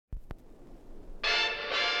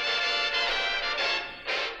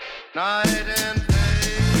Night and day.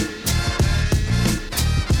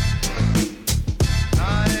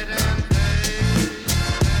 Night and day.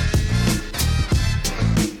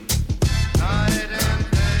 Night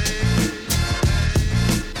and day.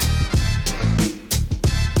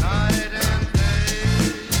 Night and day.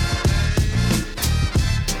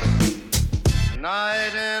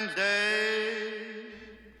 Night and day.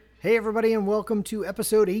 Hey everybody, and welcome to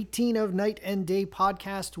episode 18 of Night and Day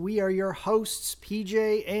Podcast. We are your hosts,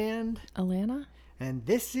 PJ and Alana? and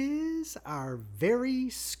this is our very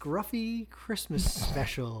scruffy Christmas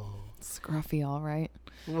special. Scruffy, all right.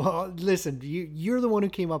 Well, listen, you're the one who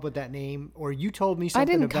came up with that name, or you told me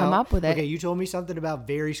something didn't come up with it. Okay, you told me something about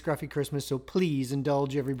very scruffy Christmas, so please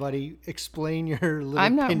indulge everybody. Explain your little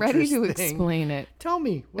I'm not Pinterest ready to thing. explain it. Tell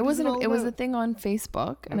me. What It is wasn't. all It was a about? thing on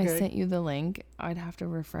Facebook, and I Okay. sent you the link. I'd have to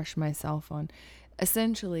refresh myself on.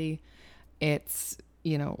 Essentially, it's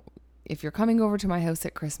if you're coming over to my house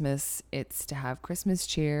at Christmas, it's to have Christmas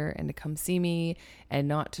cheer and to come see me, and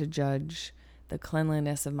not to judge the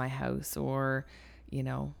cleanliness of my house, or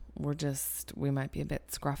we might be a bit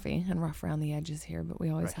scruffy and rough around the edges here, but we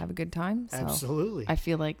always Right. have a good time. So Absolutely. I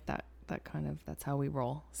feel like that's how we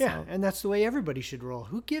roll. So. Yeah, and that's the way everybody should roll.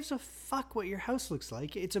 Who gives a fuck what your house looks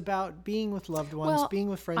like? It's about being with loved ones, Well, being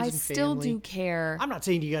with friends I and still family. do care. I'm not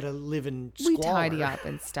saying you got to live in We squalor. tidy up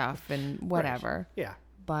and stuff and whatever. Yeah,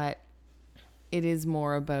 But it is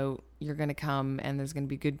more about you're going to come and there's going to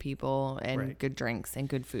be good people and Right. good drinks and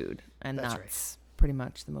good food. And That's that's pretty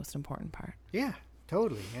much the most important part. yeah,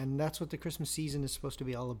 totally. And that's what the Christmas season is supposed to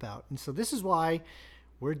be all about. And so this is why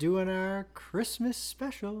we're doing our Christmas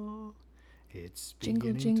special. It's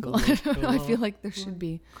Jingle, beginning jingle. to I don't know. I look feel like there should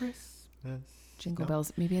be Christmas. jingle No?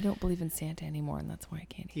 bells. Maybe I don't believe in Santa anymore, and that's why I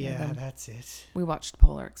can't hear Yeah, them. that's it. We watched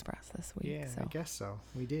Polar Express this week. Yeah, so. I guess so.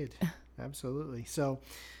 We did. Absolutely. So,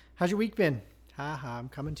 how's your week been? Ha, I'm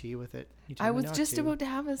coming to you with it. You told I me was not just to. about to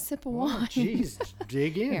have a sip of Oh, wine. jeez.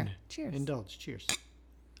 Dig in. Here, cheers. Indulge. Cheers.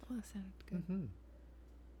 Oh, that sounded good. Mm-hmm.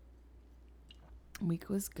 Week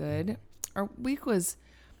was good. Our week was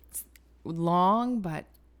long, but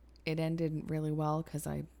it ended really well because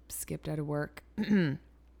I skipped out of work to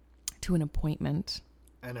an appointment.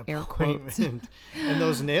 An Air quotes. appointment. And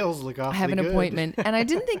those nails look awfully I have an good. appointment, and I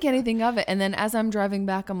didn't think anything of it. And then as I'm driving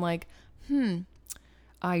back, I'm like,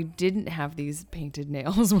 I didn't have these painted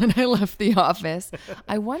nails when I left the office.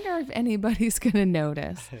 I wonder if anybody's going to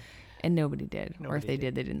notice. And nobody did. Or if Nobody they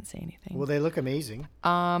did. did, they didn't say anything. Well, they look amazing.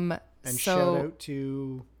 And And so shout out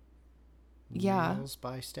to Yeah. Nails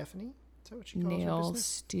by Stephanie. Is that what she calls her Nail business?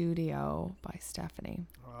 Studio by Stephanie.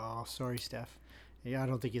 Oh, sorry, Steph. Yeah, I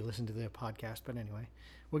don't think you listened to the podcast, but anyway,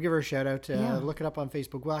 we'll give her a shout out. Yeah. Look it up on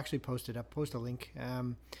Facebook. We'll actually post it up. Post a link.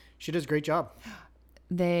 She does a great job.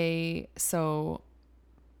 So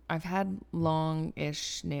I've had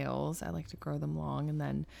long-ish nails. I like to grow them long, and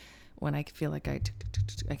then when I feel like I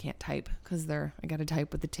can't type because I got to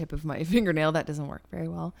type with the tip of my fingernail. That doesn't work very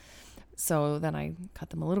well. So then I cut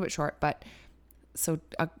them a little bit short. But so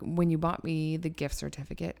when you bought me the gift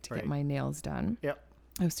certificate to Right. get my nails done, Yep.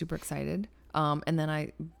 I was super excited. And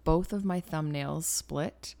then both of my thumbnails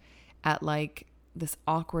split at like this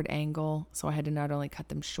awkward angle. So I had to not only cut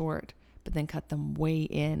them short, but then cut them way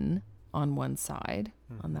in on one side,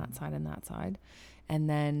 on that side and that side. And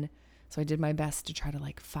then, so I did my best to try to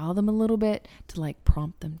like file them a little bit to like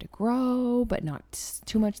prompt them to grow, but not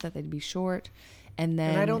too much that they'd be short. And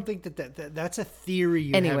then And I don't think that's a theory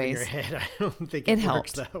you have in your Anyways, head. I don't think it works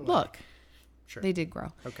helped. that way. Look, Sure. they did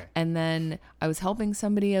grow. Okay. And then I was helping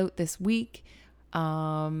somebody out this week.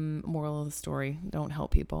 Moral of the story, don't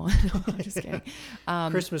help people. No, I'm just kidding.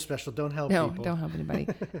 Christmas special. Don't help No, people. don't help anybody.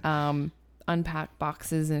 Unpack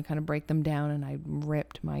boxes and kind of break them down. And I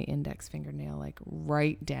ripped my index fingernail like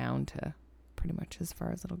right down to pretty much as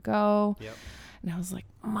far as it'll go. Yep. And I was like,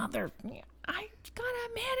 mother, I got a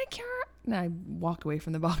manicure. And I walked away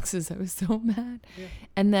from the boxes. I was so mad. Yeah.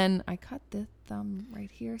 And then I cut the thumb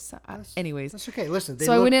right here. So anyways, That's okay. Listen.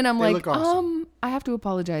 so I went in, I'm they like, look awesome. I have to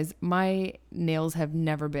apologize. My nails have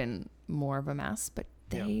never been more of a mess, but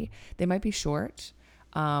they might be short,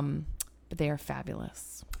 but they are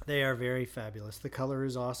fabulous. They are very fabulous. The color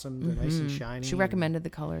is awesome. They're nice and shiny. She recommended the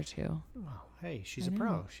color too. Well, hey, she's a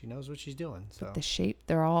pro. She knows what she's doing. So The shape,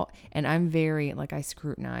 they're all, and I'm very, like, I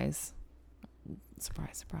scrutinize.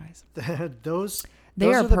 Surprise, surprise. those They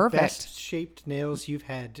those are are the perfect. best shaped nails you've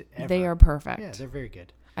had ever. They are perfect. Yeah, they're very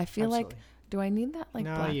good. I feel Absolutely. like, do I need that like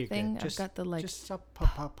No, black you're thing? good. I've got the like Just stop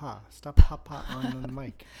pa. Stop pa on the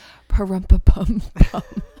mic. parumpa pum pum.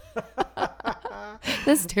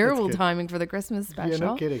 That's terrible good. timing for the Christmas special. Yeah,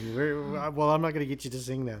 no kidding. Well, I'm not going to get you to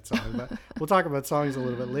sing that song, but we'll talk about songs a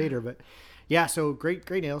little bit later. But yeah, so great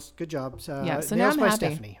nails. Good job. Yeah, so now nails I'm by happy.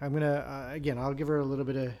 Stephanie. I'm going to, again, I'll give her a little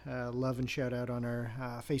bit of love and shout out on our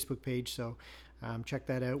Facebook page. So check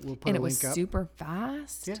that out. We'll put And a it was link up. super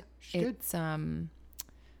fast. Yeah, she's good. It's,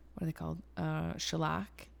 what are they called?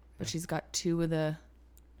 Shellac. But she's got 2 of the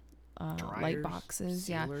light Dryers, boxes.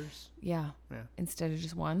 sealers. Yeah. Yeah. Instead of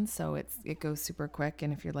just one. So it goes super quick.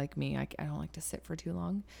 And if you're like me, I don't like to sit for too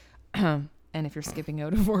long. And if you're skipping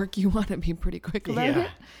out of work, you want to be pretty quick about Yeah,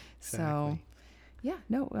 it. So exactly. yeah,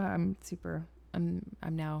 no, I'm super. I'm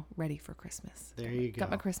now ready for Christmas. There you go.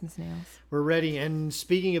 Got my Christmas nails. We're ready. And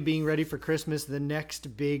speaking of being ready for Christmas, the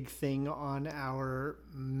next big thing on our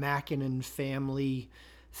Mackinnon family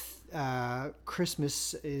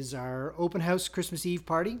Christmas is our open house Christmas Eve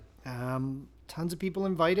party. Tons of people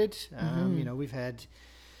invited. You know, this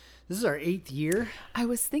is our 8th year I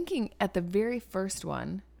was thinking at the very first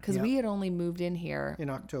one, because Yep. we had only moved in here. in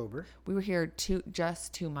October. We were here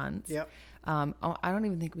just 2 months. Yep. I don't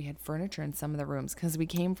even think we had furniture in some of the rooms because we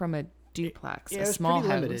came from a duplex, Yeah, a it was small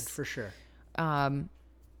pretty house. limited for sure.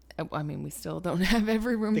 I mean, we still don't have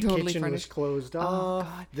every room The totally kitchen was furnished. closed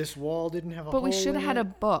off. This wall didn't have a But hole we should have in had a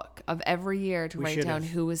it. book of every year to We write should down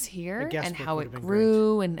have. who was here guest and book how would it have been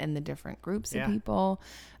grew and the different groups Yeah. of people.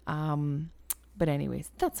 But anyways,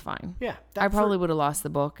 that's fine. Yeah. I probably would have lost the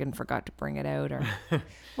book and forgot to bring it out or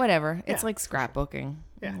whatever. It's Yeah, like scrapbooking.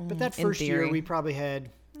 Yeah, but that in first year theory. we probably had,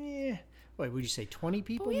 what would you say, 20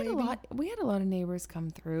 people we had maybe? we had a lot of neighbors come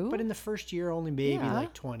through. But in the first year, only maybe Yeah.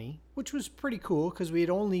 like 20, which was pretty cool because we had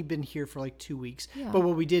only been here for like 2 weeks. Yeah. But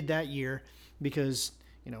what we did that year, because,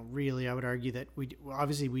 really I would argue that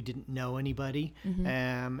obviously we didn't know anybody.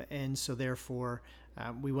 Mm-hmm. And so therefore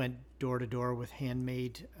we went door to door with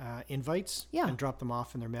handmade invites Yeah. and dropped them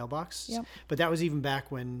off in their mailbox. Yep. But that was even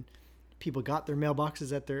back when people got their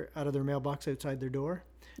mailboxes out of their mailbox outside their door.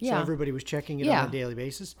 So Yeah. everybody was checking it Yeah. on a daily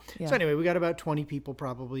basis. Yeah. So anyway, we got about 20 people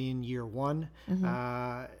probably in year 1.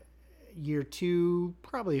 Year 2,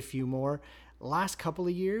 probably a few more. Last couple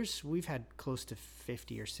of years, we've had close to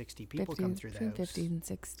 50 or 60 people come through the between house. 50 and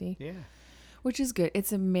 60. Yeah. Which is good.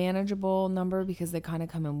 It's a manageable number because they kind of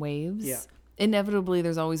come in waves. Yeah. Inevitably,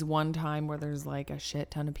 there's always one time where there's like a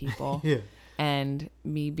shit ton of people. Yeah. And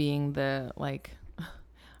me being the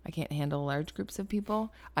I can't handle large groups of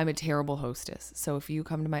people. I'm a terrible hostess. So if you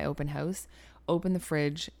come to my open house, open the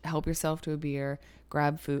fridge, help yourself to a beer,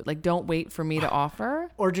 grab food. Like, don't wait for me to offer.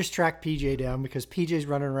 Or just track PJ down because PJ's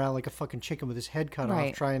running around like a fucking chicken with his head cut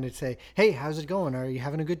Right. off trying to say, hey, how's it going? Are you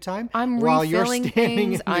having a good time? I'm While you're refilling standing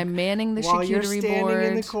things. I'm manning the while you're charcuterie standing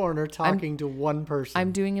in the board. corner talking to one person.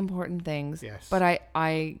 I'm doing important things. Yes. But I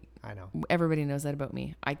I know. everybody knows that about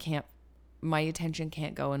me. My attention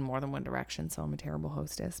can't go in more than one direction, so I'm a terrible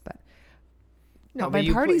hostess. But No, my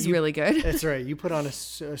you party's really good. That's right. You put on a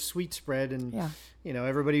sweet spread and, Yeah.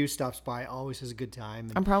 everybody who stops by always has a good time.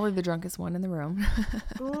 And, I'm probably the drunkest one in the room.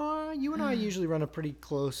 you and I usually run a pretty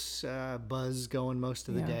close buzz going most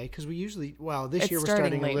of the Yeah. day because we usually, this It's year we're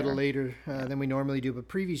starting starting a little later than we normally do, but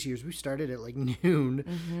previous years we started at like noon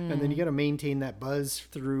and then you got to maintain that buzz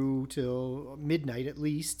through till midnight at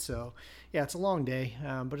least. So yeah, it's a long day,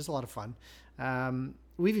 but it's a lot of fun.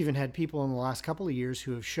 We've even had people in the last couple of years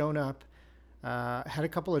who have shown up, had a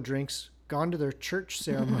couple of drinks, gone to their church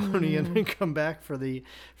ceremony, and then come back for the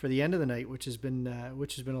end of the night, which has been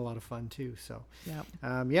a lot of fun too. So, Yep.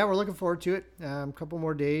 yeah, we're looking forward to it. A couple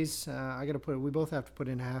more days. We both have to put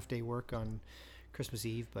in a half day work on Christmas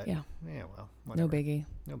Eve, but Yeah. well, whatever. No biggie.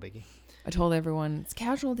 No biggie. I told everyone it's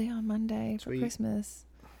casual day on Monday for Sweet. Christmas.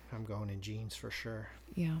 I'm going in jeans for sure.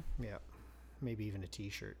 Yeah. Yeah, maybe even a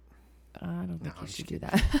t-shirt. I don't think I'm you just should do kidding.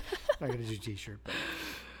 that. Not gonna do t-shirt. But.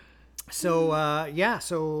 So yeah.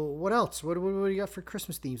 So what else? What do you got for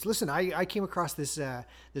Christmas themes? Listen, I came across this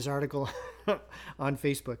article on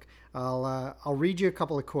Facebook. I'll read you a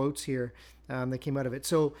couple of quotes here that came out of it.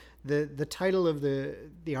 So the title of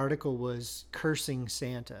the article was "Cursing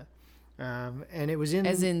Santa," and it was in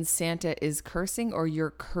As in Santa is cursing or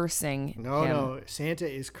you're cursing No, him? no,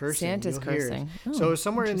 Santa is cursing. Santa's You'll hear it. cursing. Oh, So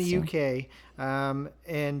somewhere in the interesting. UK,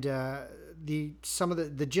 and some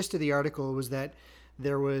of the gist of the article was that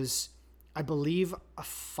there was, I believe, a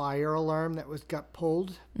fire alarm that got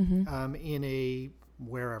pulled in a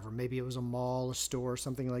wherever, maybe it was a mall, a store,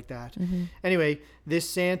 something like that. Anyway, this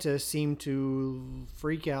Santa seemed to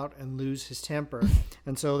freak out and lose his temper,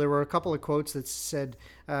 and so there were a couple of quotes that said,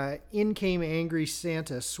 "In came angry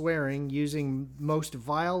Santa, swearing, using most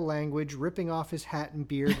vile language, ripping off his hat and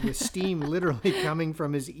beard with steam literally coming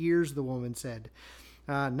from his ears." The woman said,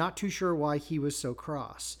 "Not too sure why he was so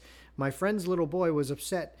cross." My friend's little boy was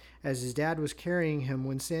upset as his dad was carrying him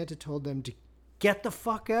when Santa told them to get the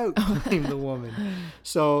fuck out, claimed the woman.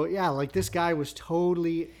 So, yeah, like this guy was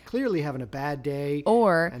clearly having a bad day.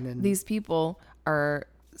 Or And then- these people are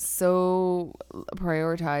so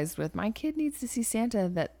prioritized with, my kid needs to see Santa,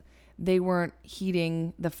 that they weren't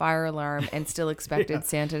heeding the fire alarm and still expected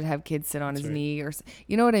Santa to have kids sit on his knee, or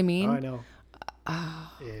you know what I mean? Oh, I know.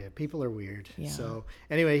 Yeah, people are weird. Yeah. So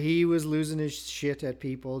anyway, he was losing his shit at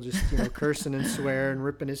people, just cursing and swearing,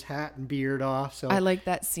 ripping his hat and beard off. So I like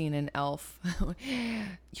that scene in Elf.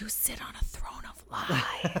 You sit on a throne of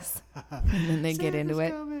lies. And then they get into Santa's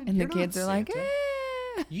it. coming. And You're the not kids are like, Santa.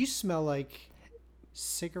 eh. You smell like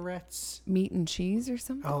cigarettes. Meat and cheese or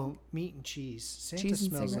something? Oh, meat and cheese. Santa Cheese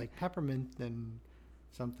and smells cigarette? like peppermint and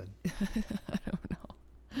something.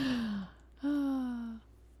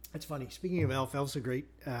 That's funny. Speaking of Elf, Elf's a great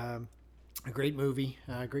movie,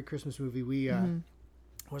 great Christmas movie. What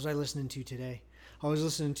was I listening to today? I was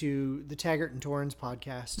listening to the Taggart and Torrance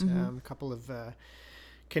podcast. A couple of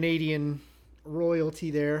Canadian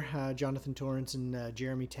royalty there, Jonathan Torrance and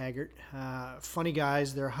Jeremy Taggart. Funny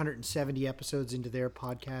guys. They're 170 episodes into their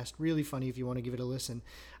podcast. Really funny if you want to give it a listen.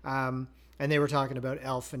 And they were talking about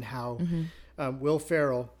Elf and how Will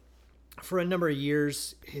Ferrell, for a number of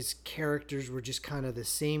years, his characters were just kind of the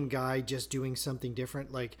same guy, just doing something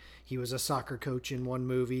different. Like he was a soccer coach in one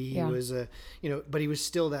movie. He was but he was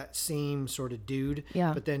still that same sort of dude.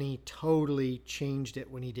 Yeah. But then he totally changed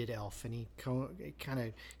it when he did Elf, and he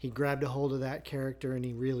grabbed a hold of that character, and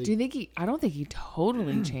he really. Do you think I don't think he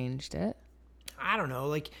totally changed it. I don't know,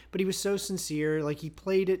 but he was so sincere. Like he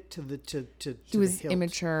played it to the He was the hilt.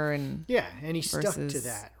 immature and Yeah, and he stuck to versus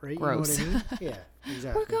that, right? gross. You know what I mean? Yeah,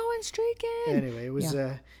 exactly. we're going streaking. Anyway, it was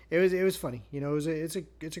it was funny. It's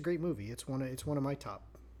a great movie. It's one of my top,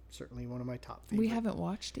 certainly one of my top favorite. We haven't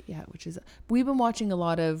watched it yet, we've been watching a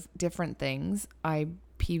lot of different things. I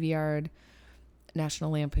PVR'd National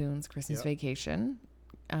Lampoon's Christmas Vacation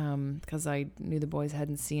because I knew the boys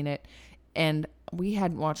hadn't seen it, and we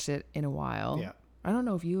hadn't watched it in a while. Yeah. I don't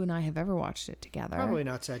know if you and I have ever watched it together. Probably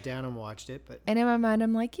not sat down and watched it, but And in my mind,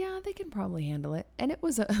 I'm like, yeah, they can probably handle it. And it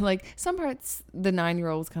was like some parts, the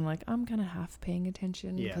 9-year-old was kind of like, I'm kind of half paying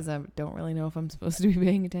attention because I don't really know if I'm supposed to be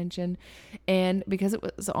paying attention. And because it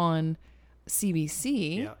was on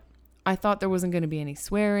CBC, I thought there wasn't going to be any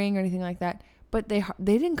swearing or anything like that. But they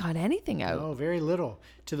didn't cut anything out. no, very little,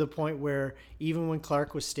 to the point where even when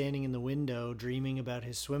Clark was standing in the window dreaming about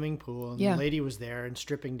his swimming pool, and the lady was there and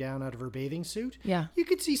stripping down out of her bathing suit, you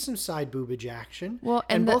could see some side boobage action. Well,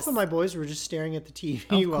 and and both of my boys were just staring at the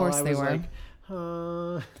TV Of while course I they was were.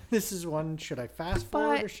 like, this is one. Should I fast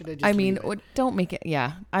forward or should I just? I mean, leave it? don't make it.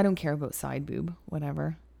 Yeah, I don't care about side boob.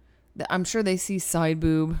 Whatever. I'm sure they see side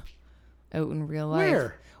boob out in real life.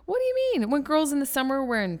 Where? What do you mean? When girls in the summer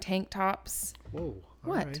wearing tank tops? Whoa. all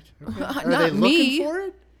What? right, okay. Are Not they looking me. for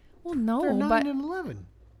it? Well, no, They're 9 but and 11.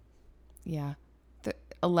 yeah,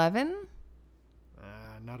 11.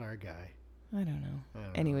 Not our guy. I don't know. I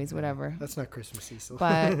don't Anyways, know. whatever. That's not Christmassy. So.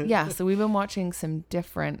 But yeah, so we've been watching some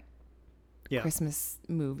different yeah. Christmas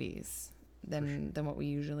movies than what we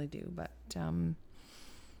usually do. But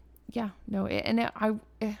yeah, no,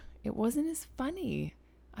 it wasn't as funny.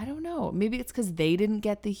 I don't know. Maybe it's because they didn't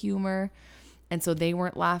get the humor, and so they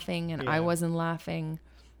weren't laughing, and I wasn't laughing.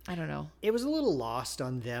 I don't know. It was a little lost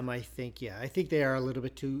on them, I think. Yeah, I think they are a little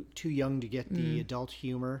bit too young to get the adult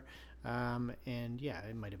humor. And yeah,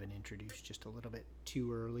 it might have been introduced just a little bit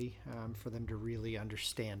too early for them to really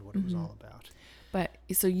understand what it was all about. But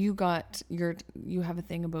so you have a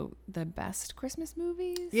thing about the best Christmas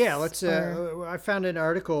movies? Yeah, let's. I found an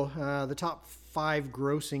article, the top 5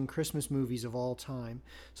 grossing Christmas movies of all time.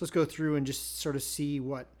 So let's go through and just sort of see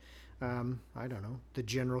what. I don't know, the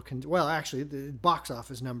general... actually, the box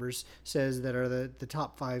office numbers says that are the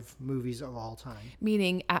top 5 movies of all time.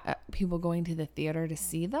 Meaning people going to the theater to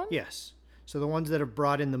see them? Yes. So the ones that have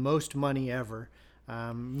brought in the most money ever,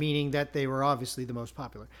 meaning that they were obviously the most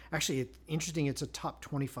popular. Actually, it's interesting, it's a top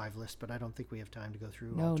 25 list, but I don't think we have time to go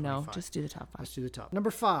through all 25. No, just do the top 5. Let's do the top. Number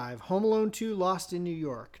 5, Home Alone 2, Lost in New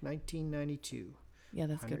York, 1992. Yeah,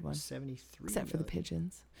 that's a good one. 173 Except for the million.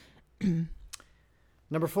 pigeons.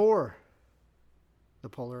 Number 4, The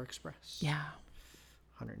Polar Express. Yeah.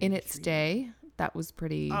 In its day, that was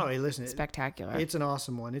pretty Oh, hey, listen, spectacular. It's an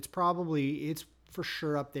awesome one. It's for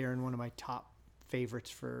sure up there in one of my top favorites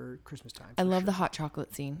for Christmas time. I love the hot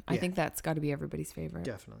chocolate scene. I think that's got to be everybody's favorite.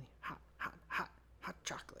 Definitely. Hot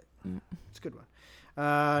chocolate. It's a good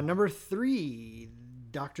one. Number 3,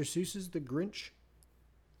 Dr. Seuss's The Grinch.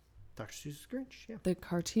 Dr. Seuss's Grinch, yeah. The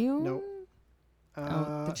cartoon? No.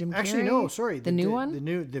 the Jim Actually, Carrey? no, sorry. The new one?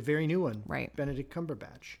 The very new one. Right. Benedict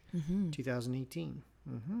Cumberbatch, 2018.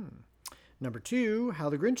 Number 2, How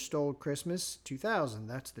the Grinch Stole Christmas, 2000.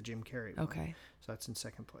 That's the Jim Carrey one. Okay. So that's in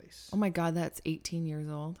second place. Oh my God, that's 18 years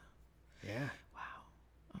old. Yeah. Wow.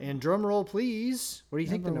 And drum roll, please. What do you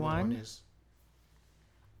think the Number number one one? is?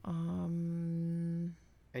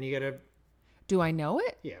 And you gotta, Do I know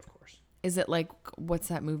it? yeah, of course. Is it like, what's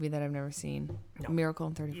that movie that I've never seen? No. Miracle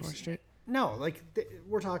on 34th Street? No, like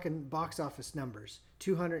we're talking box office numbers.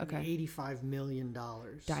 $285 million.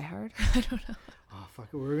 Die Hard? I don't know. Oh fuck!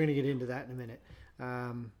 We're gonna get into that in a minute.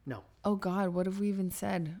 No, Oh God, what have we even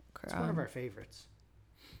said? it's one of our favorites.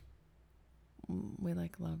 We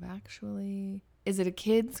like Love Actually. Is it a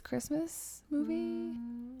kid's Christmas movie?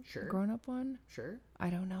 Sure, Grown up one? sure. I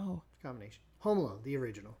don't know. Combination. Home Alone, the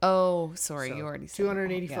original. Oh, sorry, So, you already said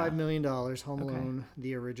 $285 million. Home Okay. Alone,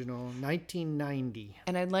 the original, 1990.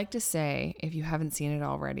 And I'd like to say, if you haven't seen it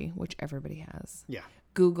already, which everybody has, Yeah.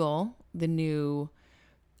 Google the new,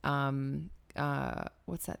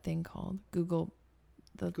 what's that thing called? Google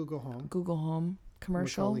Google Home. Home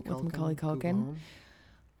commercial with Macaulay Google Culkin. Home.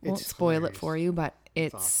 Won't It's spoil hilarious. it for you, but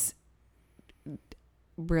It's it's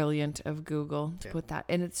brilliant of Google to Yeah. put that,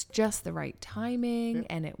 and it's just the right timing,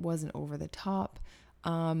 and it wasn't over the top.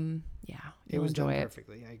 Yeah, It you'll was done enjoy it.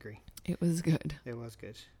 perfectly. I agree. It was good. It was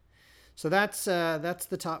good. So that's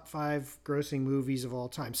the top 5 grossing movies of all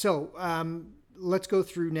time. So let's go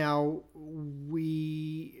through now.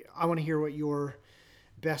 I want to hear what your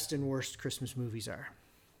best and worst Christmas movies are.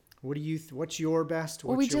 What do you? What's your best?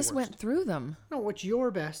 Well, What's we your just worst? went through them. No, what's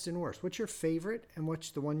your best and worst? What's your favorite and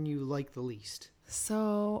what's the one you like the least?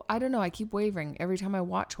 So I don't know. I keep wavering every time I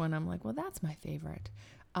watch one. I'm like, well, that's my favorite.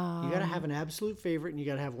 You gotta have an absolute favorite, and you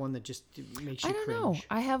gotta have one that just makes you I don't cringe. know.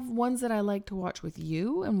 I have ones that I like to watch with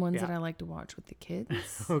you, and ones Yeah. that I like to watch with the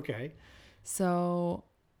kids. Okay. So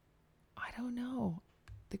I don't know.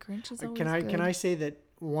 The Grinch is always good. Can I say that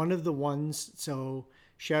one of the ones? So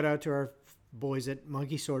shout out to our boys at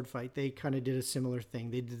Monkey Sword Fight. They kind of did a similar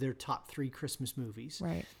thing. They did their top 3 Christmas movies.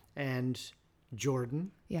 Right. And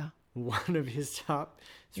Jordan, Yeah. one of his top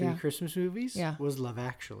 3 Yeah. Christmas movies Yeah. was Love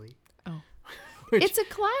Actually. Oh. Which- It's a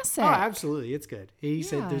classic. Oh, absolutely, it's good. He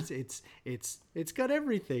said Yeah. there's it's got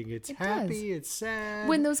everything. It's It happy, does. it's sad.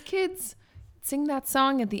 When those kids sing that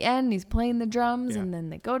song at the end, he's playing the drums, Yeah. and then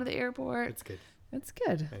they go to the airport. it's good. It's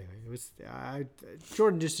good. Anyway, it was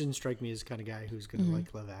Jordan just didn't strike me as the kind of guy who's going to Mm-hmm.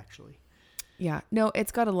 like Love Actually. Yeah. No,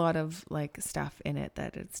 it's got a lot of like stuff in it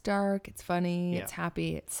that it's dark, it's funny, Yeah. it's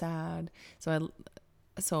happy, it's sad.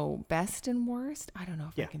 So best and worst, I don't know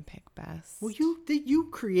if Yeah. I can pick best. Well, you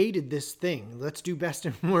created this thing. Let's do best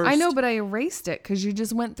and worst. I know, but I erased it because you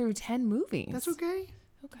just went through 10 movies. That's okay.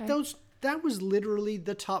 Okay. That was literally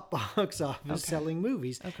the top box office selling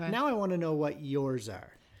movies. Okay. Now I want to know what yours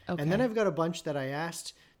are. Okay. And then I've got a bunch that I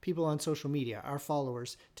asked people on social media, our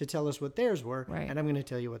followers, to tell us what theirs were, Right. and I'm going to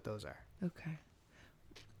tell you what those are. Okay.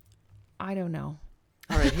 I don't know.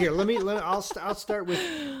 All right, here. I'll start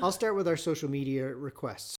with our social media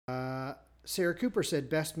requests. Sarah Cooper said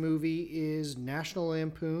best movie is National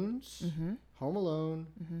Lampoon's, Home Alone,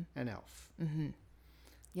 and Elf.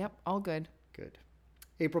 Yep, all good. Good.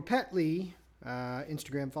 April Petley,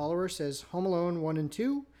 Instagram follower, says Home Alone 1 and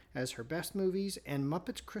 2 as her best movies, and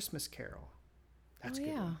Muppets Christmas Carol. That's a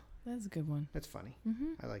good one. That's a good one. That's funny.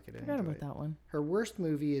 I like it. I Forgot enjoy about it. that one. Her worst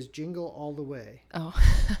movie is Jingle All the Way, Oh.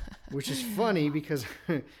 which is funny because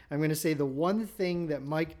I'm going to say the one thing that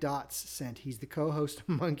Mike Dots sent. He's the co-host of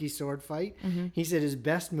Monkey Sword Fight. He said his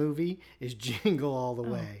best movie is Jingle All the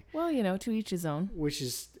Way, Well, to each his own. which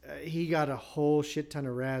is he got a whole shit ton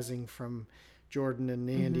of razzing from Jordan and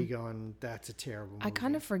Andy going, that's a terrible movie. I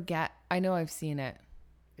kind of forget. I know I've seen it,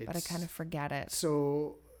 but I It's- kind of forget it.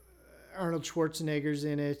 So Arnold Schwarzenegger's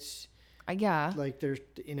in it. Yeah. Like they're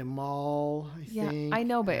in a mall, I Yeah, think. I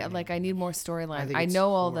know, but and- like I need more storyline. think I it's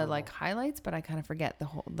know all the horrible. like highlights, but I kind of forget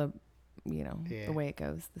the Yeah. the way it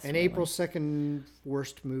goes. The And storyline. April's second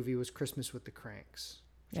worst movie was Christmas with the Cranks.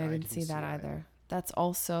 which Yeah, I didn't see that either. That's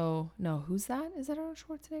also no. Who's that? Is that Arnold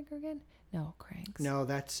Schwarzenegger again? No, Cranks. No,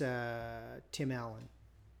 that's Tim Allen.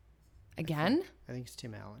 Again? I think it's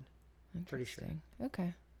Tim Allen. Pretty sure. Interesting.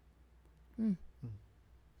 Okay.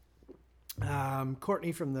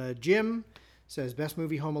 Courtney from the gym says best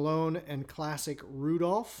movie Home Alone and classic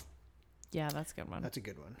Rudolph. Yeah, that's a good one. That's a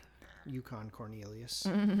good one. Yukon Cornelius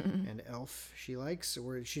and Elf she likes.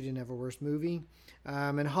 Or she didn't have a worst movie.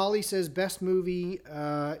 And Holly says best movie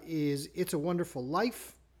is It's a Wonderful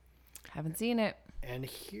Life. Haven't seen it. And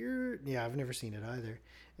here, yeah, I've never seen it either.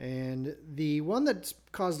 And the one that's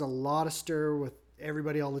caused a lot of stir with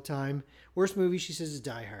everybody all the time, worst movie, she says, is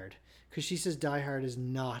Die Hard. because she says Die Hard is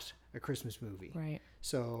not a Christmas movie. Right.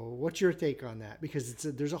 So what's your take on that? Because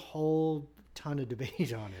there's a whole ton of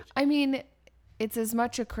debate on it. I mean, it's as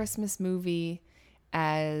much a Christmas movie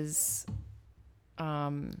as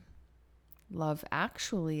Love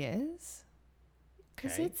Actually is.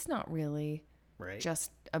 Because Okay. it's not really Right.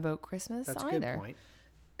 just about Christmas That's a either. good point.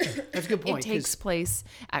 That's a good point. It takes 'cause- place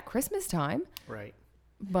at Christmas time, right.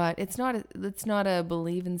 but it's not a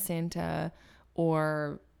believe in Santa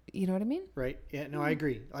or, you know what I mean? Right. Yeah, no, I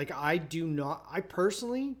agree. Like, I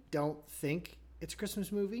personally don't think it's a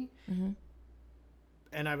Christmas movie. Mm-hmm.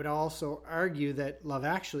 And I would also argue that Love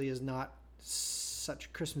Actually is not such a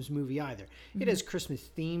Christmas movie either. It has Christmas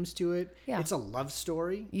themes to it. Mm-hmm. Yeah. It's a love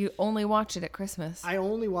story. You only watch it at Christmas. I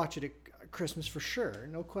only watch it at Christmas for sure,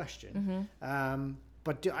 no question. Mm-hmm.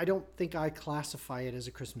 But I don't think I classify it as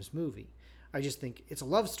a Christmas movie. I just think it's a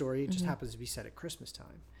love story. It Mm-hmm. just happens to be set at Christmas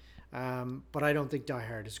time. But I don't think Die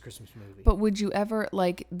Hard is a Christmas movie. But would you ever,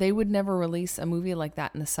 like, they would never release a movie like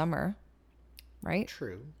that in the summer, right?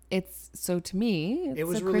 True. So to me, it's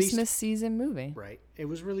was a released- Christmas season movie. Right. It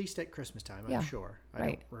was released at Christmas time, Yeah. I'm sure. I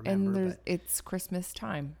Right. don't And remember. But it's Christmas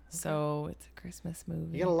time. So it's a Christmas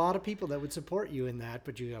movie. you got a lot of people that would support you in that,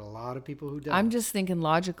 but you got a lot of people who don't. I'm just thinking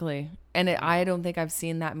logically. And I don't think I've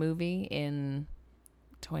seen that movie in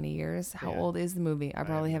 20 years. How Yeah. old is the movie? I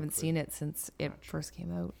probably have no haven't clue. seen it since it Not sure. first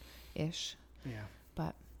came out-ish. Yeah.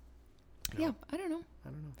 But No. yeah, I don't know. I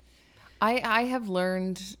don't know. I have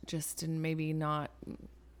learned just to maybe not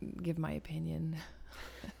give my opinion.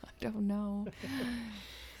 I don't know.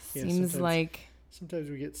 Yeah, Seems sometimes- like Sometimes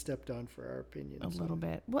we get stepped on for our opinions. a little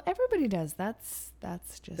bit. Well, everybody does. That's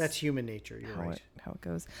just That's human nature. You're how right. how it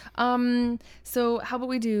goes. So how about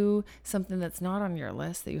we do something that's not on your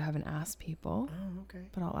list that you haven't asked people, Oh, okay.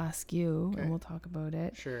 but I'll ask you Okay. and we'll talk about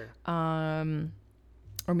it. Sure.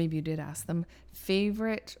 Or maybe you did ask them.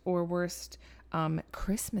 Favorite or worst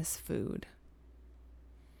Christmas food?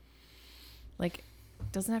 Like,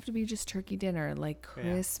 doesn't have to be just turkey dinner. Like Yeah.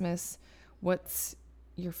 Christmas, what's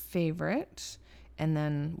your favorite? And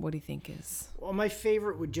then what do you think is? Well, my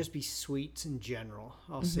favorite would just be sweets in general.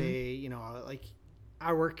 Mm-hmm. I'll say, like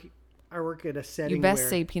I work at a setting. You best where,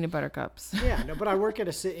 say peanut butter cups. Yeah, no, but I work in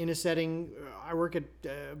a setting. I work at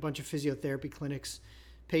a bunch of physiotherapy clinics.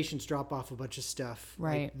 Patients drop off a bunch of stuff. Like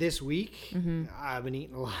Right. this week, I've been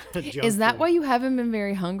eating a lot of junk. Is that food. why you haven't been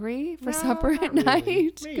very hungry for No, supper not at really.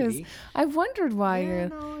 night? Because Maybe. I've wondered why Yeah, you're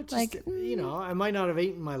no, it's like, just, I might not have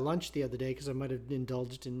eaten my lunch the other day because I might have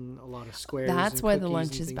indulged in a lot of squares. that's and why the cookies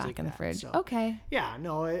lunch and is things back like in the that. fridge. So, Okay. Yeah,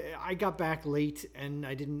 no, I got back late and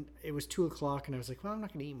I didn't. It was 2:00 and I was like, well, I'm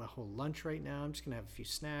not going to eat my whole lunch right now. I'm just going to have a few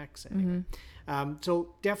snacks. Anyway.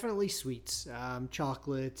 So definitely sweets,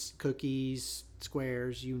 chocolates, cookies,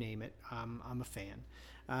 squares, you name it. I'm a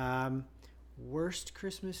fan. Worst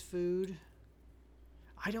Christmas food.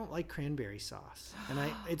 I don't like cranberry sauce, and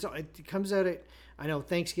it comes out at I know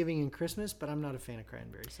Thanksgiving and Christmas, but I'm not a fan of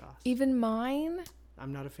cranberry sauce. Even mine,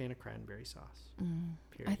 I'm not a fan of cranberry sauce.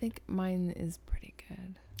 Period. I think mine is pretty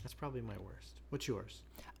good. That's probably my worst. What's yours?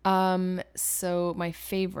 So my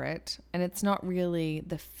favorite, and it's not really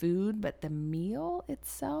the food, but the meal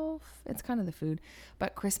itself. It's kind of the food,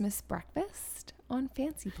 but Christmas breakfast on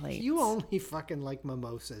fancy plates. You only fucking like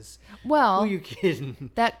mimosas. Well, Who you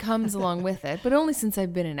kidding? that comes along with it, but only since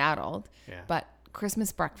I've been an adult. Yeah. But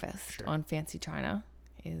Christmas breakfast Sure. on fancy china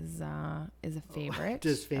is a favorite.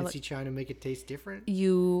 Does I fancy china make it taste different?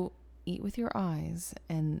 You eat with your eyes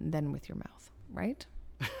and then with your mouth, right?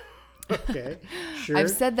 Okay, sure. I've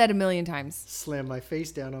said that a million times. Slam my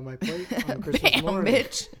face down on my plate on Christmas Bam, morning.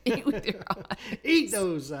 bitch. Eat with your eyes. Eat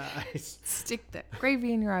those eyes. Stick that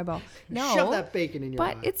gravy in your eyeball. No, Shove that bacon in your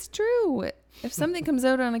but eye. it's true. If something comes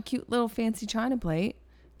out on a cute little fancy china plate,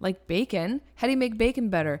 like bacon, how do you make bacon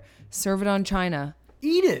better? Serve it on china.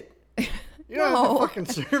 Eat it. You don't have to No. fucking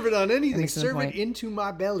serve it on anything. makes no Serve it point. into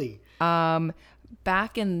my belly.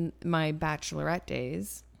 Back in my bachelorette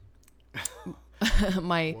days,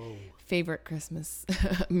 my favorite Christmas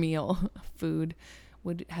meal food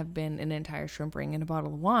would have been an entire shrimp ring and a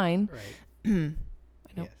bottle of wine. Right. I know.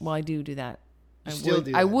 Yes. Well, I do that. You still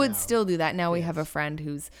do I that would now. still do that. Now we Yes. have a friend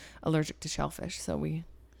who's allergic to shellfish, so we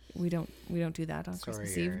don't do that on Sorry,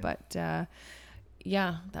 Christmas Erin. Eve. But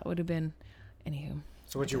yeah, that would have been. Anywho,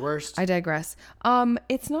 So what's your worst? I digress.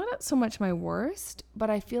 It's not so much my worst, but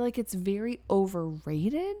I feel like it's very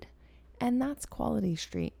overrated, and that's Quality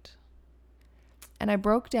Street. And I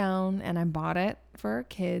broke down and I bought it for our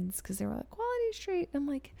kids because they were like, Quality Street. And I'm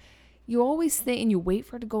like, you always think and you wait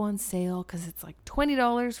for it to go on sale because it's like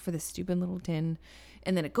 $20 for this stupid little tin.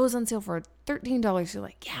 And then it goes on sale for $13. You're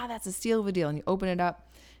like, yeah, that's a steal of a deal. And you open it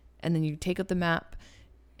up and then you take out the map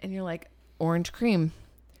and you're like, orange cream,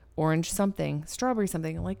 orange something, strawberry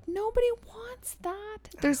something. I'm like, nobody wants that.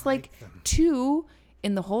 There's like them. 2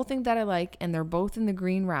 in the whole thing that I like, and they're both in the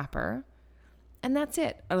green wrapper. And that's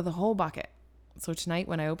it out of the whole bucket. So tonight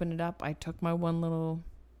when I opened it up, I took my one little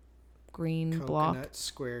green block. Coconut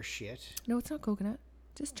square shit. No, it's not coconut.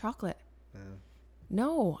 Just chocolate. Oh.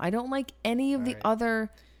 No, I don't like any of the Alright.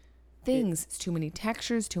 other things. It's too many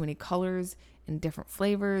textures, too many colors, and different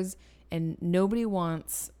flavors. And nobody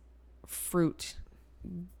wants fruit,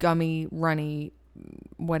 gummy, runny,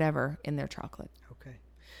 whatever in their chocolate. Okay.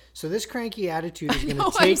 So this cranky attitude is going know,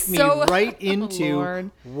 to take I'm me so- right into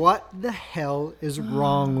Lord. what the hell is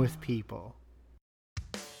wrong with people.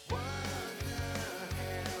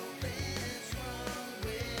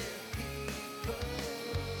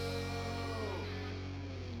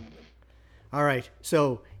 All right.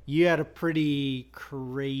 So you had a pretty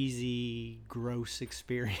crazy, gross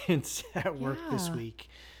experience at work this Yeah. week.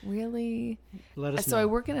 Really? Let us So know. I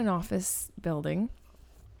work in an office building,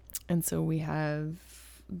 and so we have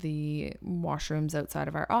the washrooms outside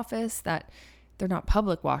of our office that they're not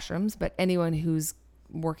public washrooms, but anyone who's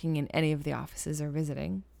working in any of the offices or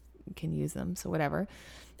visiting can use them. So whatever.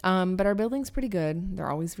 But our building's pretty good. They're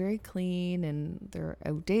always very clean, and they're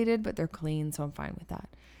outdated, but they're clean. So I'm fine with that.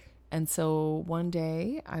 And so one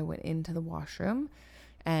day I went into the washroom,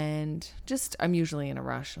 and I'm usually in a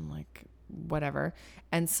rush. I'm like, whatever.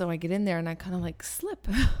 And so I get in there and I kind of like slip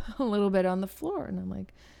a little bit on the floor, and I'm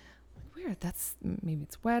like, weird. That's maybe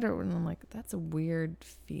it's wet, and I'm like, that's a weird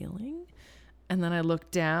feeling. And then I look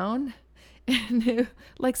down, and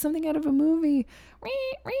like something out of a movie.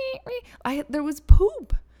 There was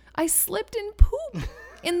poop. I slipped in poop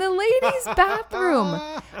in the ladies' bathroom.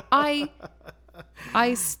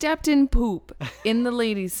 I stepped in poop in the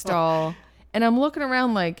ladies' stall, and I'm looking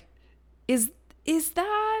around like, is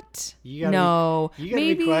that? You gotta No. You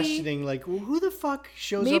gotta be questioning, like, well, who the fuck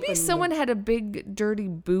shows up? Maybe someone had a big dirty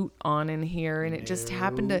boot on in here, and it just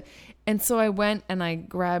happened to. And so I went and I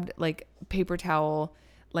grabbed like paper towel,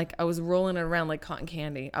 like I was rolling it around like cotton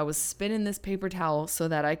candy. I was spinning this paper towel so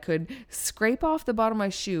that I could scrape off the bottom of my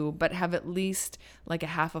shoe, but have at least like a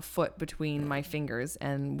half a foot between my fingers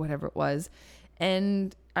and whatever it was.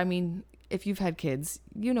 And I mean, if you've had kids,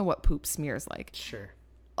 you know what poop smears like. Sure.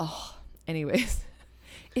 Oh, anyways,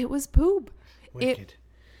 it was poop. Wicked.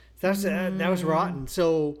 That was rotten.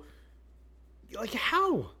 So, like,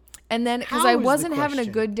 how? And then, because How I is the wasn't having a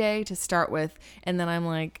question? good day to start with, and then I'm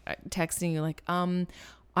like texting you like,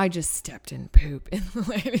 I just stepped in poop in the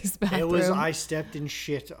ladies' bathroom. I stepped in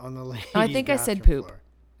shit on the ladies' I think I said bathroom poop. floor.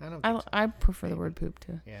 I don't think so. I prefer the word poop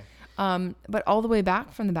too. Yeah. But all the way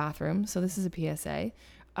back from the bathroom, so this is a PSA.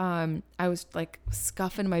 I was like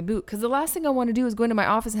scuffing my boot because the last thing I want to do is go into my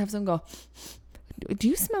office and have someone go, do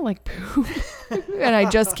you smell like poop? And I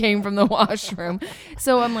just came from the washroom.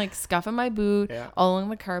 So I'm like scuffing my boot all along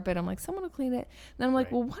the carpet. I'm like, someone will clean it. Then I'm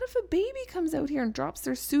like, well, what if a baby comes out here and drops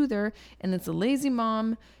their soother and it's a lazy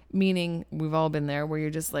mom, meaning we've all been there where you're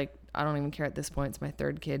just like, I don't even care at this point. It's my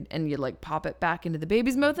third kid. And you like pop it back into the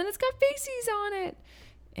baby's mouth and it's got faces on it.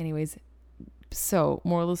 Anyways, so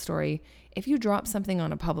moral of the story, if you drop something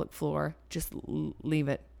on a public floor, just leave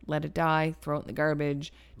it. Let it die, throw it in the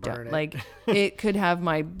garbage. Burn it. Like it could have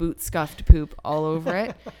my boot scuffed poop all over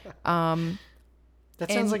it. That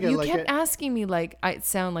sounds like you a kept asking me like I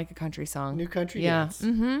sound like a country song. new country Yeah. dance.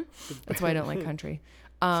 Mm-hmm. That's why I don't like country.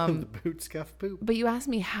 The boot scuff poop. But you asked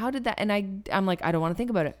me how did that, and I'm like, I don't want to think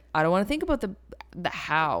about it. I don't want to think about the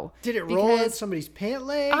how. Did it roll out Because somebody's pant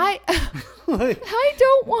leg? I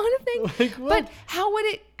don't want to think. Like what? But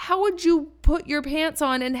how would you put your pants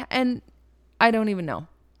on and I don't even know.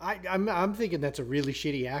 I'm thinking that's a really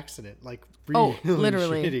shitty accident. Like really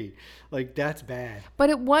literally. shitty. Like that's bad. But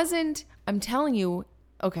it wasn't, I'm telling you,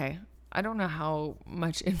 okay, I don't know how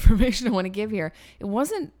much information I want to give here. It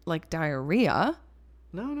wasn't like diarrhea.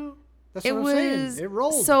 No. That's It what was I'm saying. It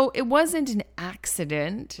rolled. So it wasn't an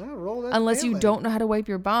accident. No, roll that Unless pant you leg. don't know how to wipe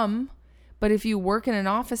your bum. But if you work in an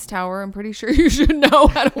office tower, I'm pretty sure you should know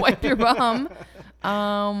how to wipe your bum.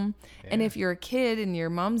 And if you're a kid and your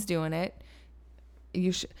mom's doing it,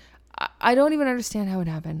 you should. I don't even understand how it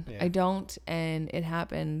happened. Yeah. I don't, and it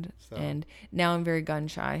happened. So. And now I'm very gun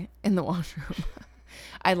shy in the washroom.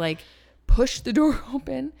 I like push the door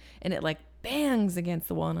open, and it like bangs against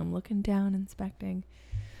the wall, and I'm looking down, inspecting.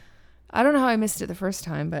 I don't know how I missed it the first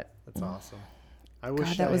time, but That's awesome. I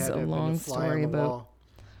wish that I was had a been long fly story on the about- wall.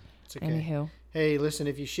 It's okay. anywho, Hey, listen,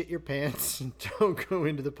 if you shit your pants, don't go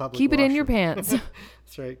into the public keep it in your washroom. pants.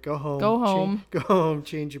 That's right. Go home. Go home. Go home.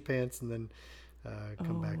 Change your pants, and then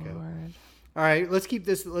come back out. Lord. All right, let's keep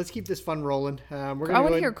this fun rolling. We're I gonna want go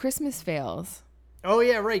to hear ahead- Christmas fails. Oh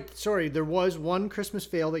yeah, right. Sorry, there was one Christmas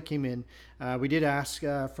fail that came in. We did ask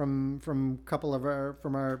from a couple of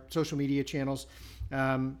our social media channels,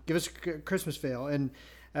 give us a Christmas fail. And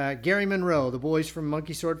Gary Monroe, the boys from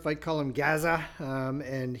Monkey Sword Fight call him Gaza,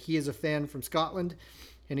 and he is a fan from Scotland.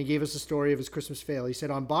 And he gave us a story of his Christmas fail. He said,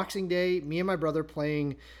 on Boxing Day, me and my brother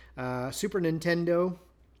playing Super Nintendo,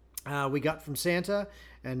 we got from Santa,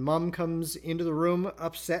 and Mom comes into the room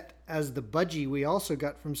upset as the budgie we also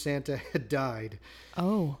got from Santa had died.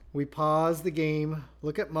 Oh. We pause the game,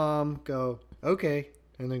 look at Mom, go, okay,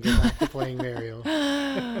 and then go back to playing Mario.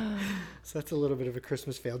 So that's a little bit of a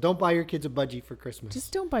Christmas fail. Don't buy your kids a budgie for Christmas.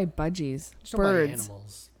 Just don't buy budgies. Just don't Birds. buy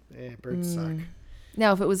animals. Birds suck.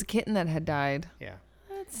 Now, if it was a kitten that had died, Yeah.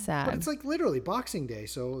 that's sad. But it's like literally Boxing Day,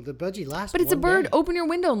 so the budgie lasts But it's a one bird. day. Open your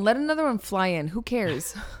window and let another one fly in. Who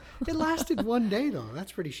cares? It lasted one day, though.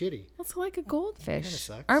 That's pretty shitty. That's like a goldfish. Kinda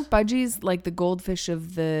sucks. Aren't budgies like the goldfish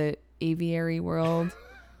of the aviary world?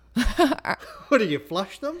 What, do you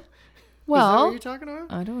flush them? Is that Well, what you're talking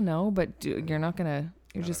about? I don't know, but you're not gonna.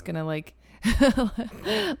 You're just gonna like,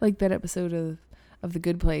 like that episode of The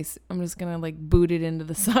Good Place. I'm just gonna like boot it into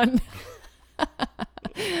the sun.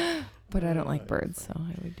 But I don't like birds, so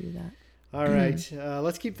I would do that. All right,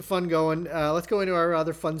 let's keep the fun going. Let's go into our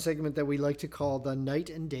other fun segment that we like to call the Night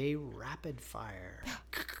and Day Rapid Fire.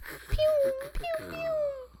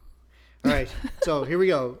 All right, so here we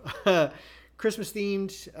go. Christmas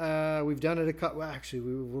themed. We've done it a couple. Well, actually,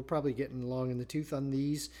 we're probably getting long in the tooth on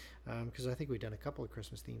these because I think we've done a couple of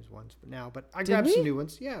Christmas themes once. But I grabbed we? some new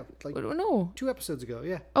ones. Yeah, like No. 2 episodes ago.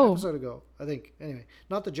 Yeah, Oh. episode ago, I think. Anyway,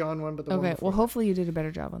 not the John one, but the one Okay. before. Well, hopefully you did a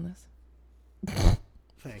better job on this.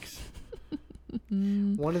 Thanks.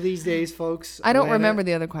 One of these days, folks. I don't Alana- remember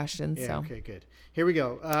the other questions. Yeah. So Okay. Good. Here we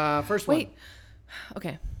go. First wait. one.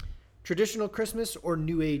 Okay. Traditional Christmas or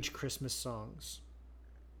New Age Christmas songs?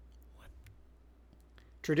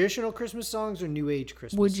 Traditional Christmas songs or New Age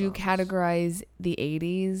Christmas Would you songs? categorize the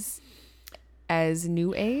 80s as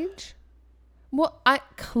New Age? Well,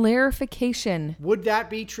 clarification. Would that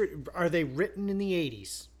be true? Are they written in the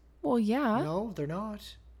 80s? Well, yeah. No, they're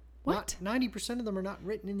not. What? 90% of them are not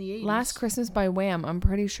written in the 80s. Last Christmas by Wham, I'm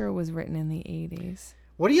pretty sure was written in the 80s.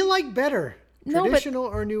 What do you like better? No, but Traditional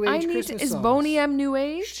or New Age Christmas is songs? Boney M New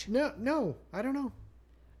Age? No, I don't know.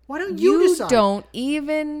 Why don't you You decide? don't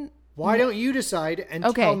even. Why don't you decide and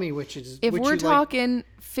Okay. tell me which is If which we're you like? talking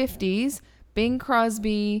 50s, Bing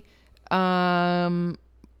Crosby, all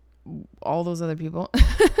those other people.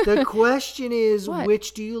 The question is, What?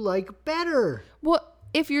 which do you like better? Well,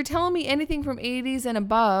 if you're telling me anything from 80s and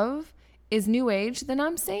above is New Age, then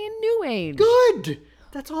I'm saying New Age. Good.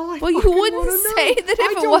 That's all I. Well, you fucking wouldn't wanna know. say that if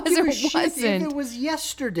I it don't was give or a shit wasn't. If it was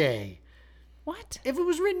yesterday. What? If it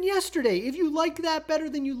was written yesterday, if you like that better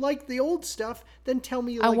than you like the old stuff, then tell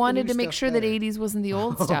me you I like wanted the to new make stuff sure that better. 80s wasn't the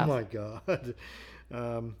old Oh stuff. my god.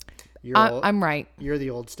 I'm right. You're the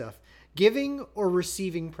old stuff. Giving or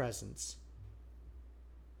receiving presents?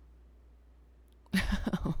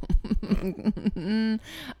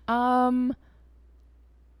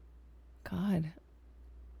 God.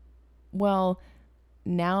 Well,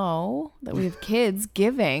 now that we have kids,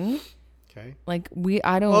 giving, Okay. like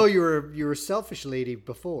I don't. Oh, you were a selfish lady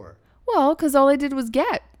before. Well, because all I did was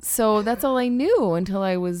get. So that's all I knew until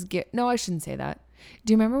I was get. No, I shouldn't say that.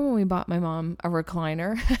 Do you remember when we bought my mom a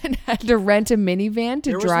recliner and had to rent a minivan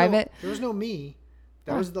to drive it? There was no me.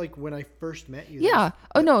 That was like when I first met you. Yeah.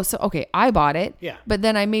 Oh, no. So, okay, I bought it. Yeah. But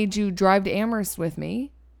then I made you drive to Amherst with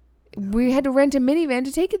me. We had to rent a minivan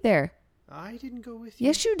to take it there. I didn't go with you.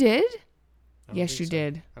 Yes, you did. I don't Yes, think you so.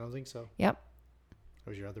 did. I don't think so. Yep. That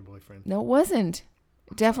was your other boyfriend. No, it wasn't.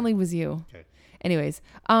 It definitely was you. Okay. Anyways,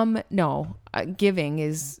 no, giving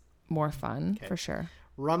is more fun for sure.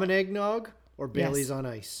 Rum and eggnog or Bailey's on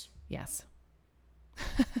ice? Yes.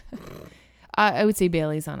 I would say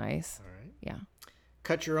Bailey's on ice. All right. Yeah.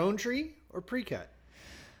 Cut your own tree or pre-cut?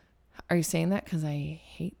 Are you saying that because I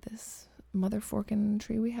hate this motherforking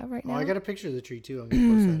tree we have right Oh, now? I got a picture of the tree too. I'm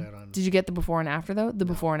gonna post that out on. Did you get the before and after though? The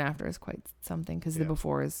before and after is quite something because the Yeah.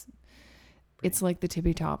 before is, it's like the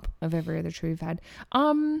tippy top of every other tree we've had.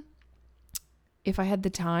 If I had the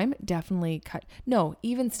time, definitely cut. No,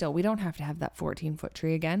 even still, we don't have to have that 14-foot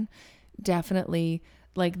tree again. Definitely,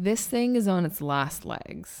 like this thing is on its last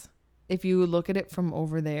legs. If you look at it from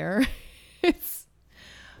over there,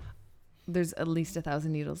 there's at least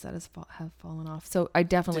 1,000 needles that have fallen off. So I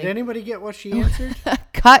definitely Did anybody get what she answered?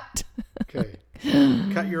 cut. Okay.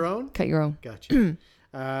 Cut your own? Cut your own. Gotcha.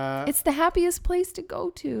 It's the happiest place to go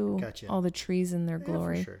to. Gotcha. All the trees in their Yeah,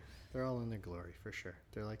 glory. for They're all in their glory for sure.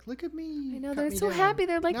 They're like, look at me. I know, cut they're me so down. happy.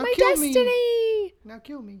 They're like, Now my kill me. destiny. Now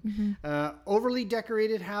kill me. Overly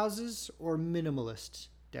decorated houses or minimalist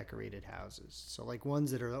decorated houses? So like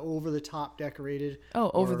ones that are over the top decorated.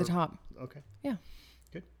 Oh, over or- the top. Okay, Yeah.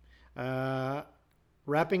 good.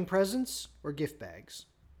 Wrapping presents or gift bags?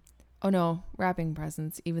 Oh no, wrapping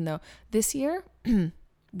presents. Even though this year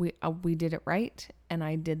we did it right, and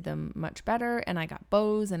I did them much better, and I got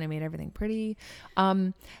bows, and I made everything pretty.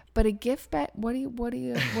 But a gift bag.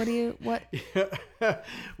 What?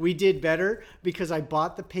 We did better because I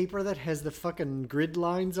bought the paper that has the fucking grid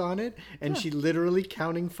lines on it, and she literally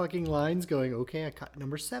counting fucking lines, going, "Okay, I cut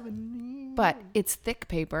number 7." But it's thick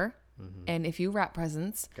paper, and if you wrap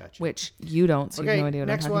presents, Gotcha. which you don't, so you Okay, have no idea what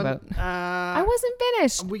next I'm one. talking about. I wasn't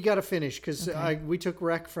finished. We got to finish because we took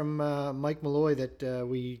rec from Mike Malloy that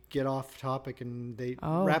we get off topic and they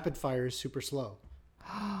rapid fire is super slow.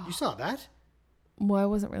 You saw that? Well, I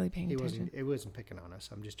wasn't really paying He attention. wasn't. It wasn't picking on us.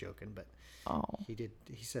 I'm just joking, but Oh. he did.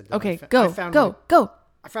 He said, that Okay, I go. found Go.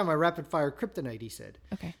 I found my rapid fire kryptonite. He said,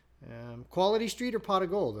 Okay. Quality Street or Pot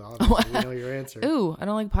of Gold? Obviously, we know your answer. Ooh, I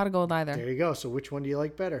don't like pot of gold either. There you go. So which one do you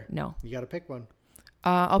like better? No. You got to pick one.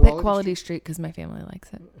 I'll Quality pick Quality Street because my family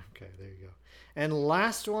likes it. Okay, there you go. And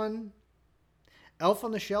last one, Elf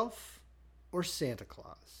on the Shelf or Santa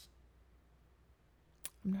Claus?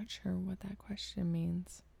 I'm not sure what that question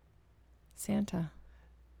means. Santa.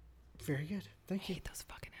 Very good. Thank I you. hate those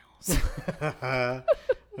fucking elves.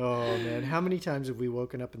 Oh man, how many times have we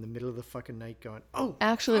woken up in the middle of the fucking night going, "Oh,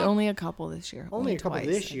 Actually, only a couple this year. only a couple twice,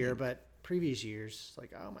 this I year," think. but previous years,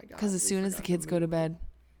 like, oh my god. Because as we soon as the forgot kids to go to move. bed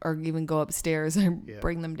or even go upstairs, I Yeah.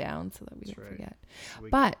 bring them down so that we That's don't right. forget. We-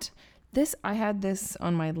 But I had this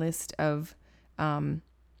on my list of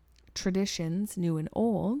traditions, new and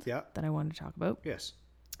old, Yeah. that I wanted to talk about. Yes.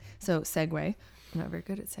 So segue. I'm not very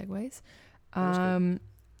good at segues. was good.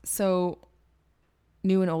 So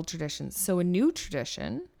new and old traditions. So a new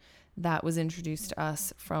tradition that was introduced to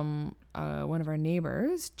us from one of our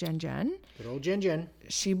neighbors, Jen. Good old Jen.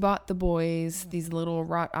 She bought the boys these little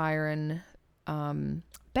wrought iron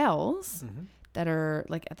bells that are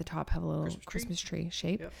like at the top have a little Christmas tree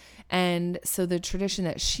shape. Yep. And so the tradition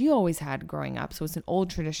that she always had growing up, so it's an old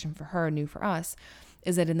tradition for her, new for us,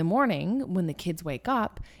 is that in the morning when the kids wake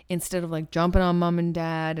up, instead of like jumping on mom and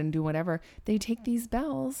dad and do whatever, they take these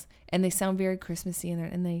bells and they sound very Christmassy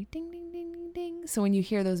and they ding, ding, ding, ding, ding. So when you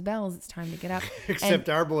hear those bells, it's time to get up. Except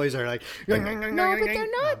our boys are like, No, but they're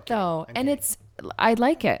not though. And I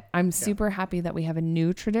like it. I'm super happy that we have a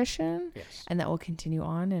new tradition Yes. and that will continue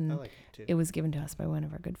on. And I like it too. it was given to us by one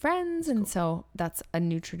of our good friends. And so that's a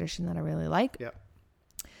new tradition that I really like. Yeah.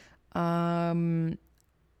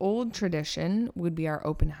 Old tradition would be our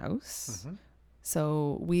open house.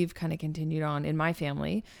 So we've kind of continued on in my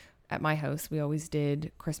family. At my house, we always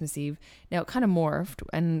did Christmas Eve. Now it kind of morphed,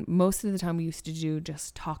 and most of the time we used to do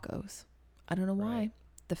just tacos. I don't know why. Right.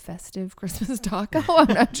 The festive Christmas taco. I'm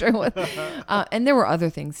not sure what. And there were other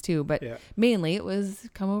things too, but mainly it was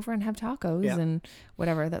come over and have tacos and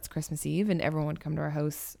whatever. That's Christmas Eve, and everyone would come to our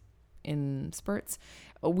house in spurts.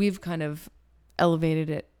 We've kind of elevated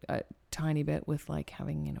it a tiny bit with like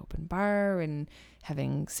having an open bar and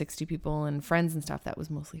having 60 people and friends and stuff. That was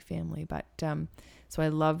mostly family, but so I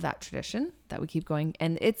love that tradition that we keep going,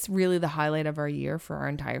 and it's really the highlight of our year for our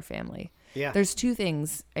entire family. Yeah. There's two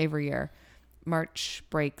things every year: March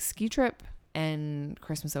break ski trip and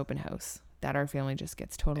Christmas open house that our family just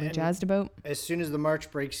gets totally jazzed about. As soon as the March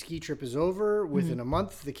break ski trip is over, within a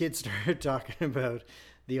month, the kids started talking about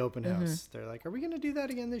the open house. They're like, are we going to do that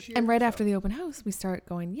again this year? And right after the open house, we start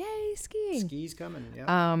going, yay, skiing. Ski's coming.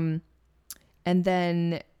 Yeah. And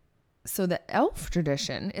then, so the elf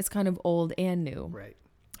tradition is kind of old and new. Right.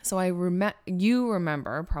 So you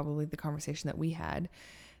remember probably the conversation that we had,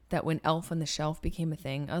 that when Elf on the Shelf became a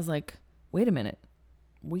thing, I was like, wait a minute,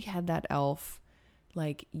 we had that elf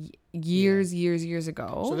like years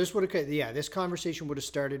ago. So this would have, this conversation would have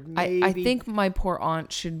started maybe. I think my poor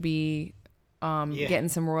aunt should be getting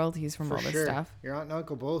some royalties from for all this sure. stuff. Your aunt and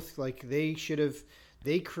uncle both, like they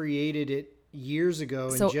created it years ago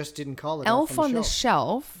and So just didn't call it Elf on the Shelf.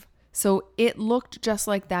 Shelf. So it looked just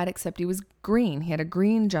like that, except he was green. He had a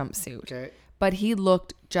green jumpsuit. Okay. But he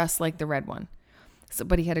looked just like the red one. So,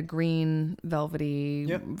 but he had a green velvety,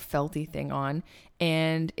 felty thing on.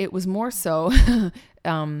 And it was more so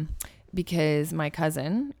because my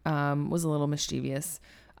cousin was a little mischievous.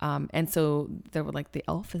 And so they were like, the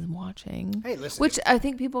elf is watching. Hey, listen. Which I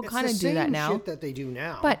think people It's kind the of do that same now. shit that they do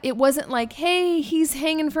now. But it wasn't like, hey, he's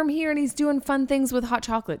hanging from here and he's doing fun things with hot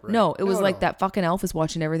chocolate. No, it was No, like no. that fucking elf is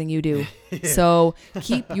watching everything you do. So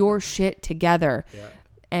keep your shit together. Yeah.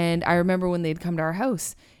 And I remember when they'd come to our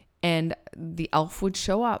house, and the elf would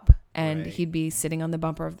show up and Right. he'd be sitting on the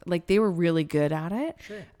bumper of, like, they were really good at it.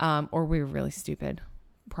 Sure. Or we were really stupid,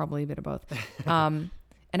 probably a bit of both.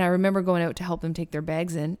 And I remember going out to help them take their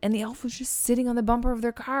bags in, and the elf was just sitting on the bumper of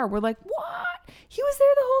their car. We're like, what? He was there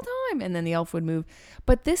the whole time. And then the elf would move.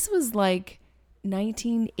 But this was like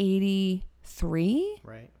 1983,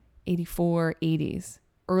 Right. 84, 80s,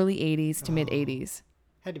 early 80s to mid 80s.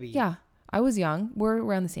 Had to be. Yeah, I was young. We're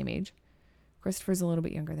around the same age. Christopher's a little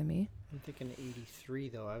bit younger than me. I'm thinking 83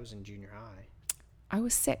 though. I was in junior high. I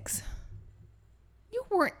was 6. You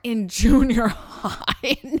weren't in junior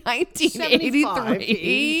high in 75 to 1983.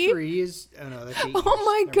 83 is. Oh no, that's 8 Oh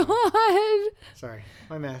my years. Never mind. God. Sorry,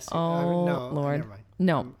 my math. Oh, no, Lord. Never mind.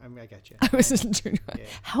 No. I got you. I was in junior high. Yeah.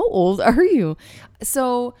 How old are you?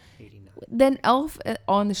 So 89. then Elf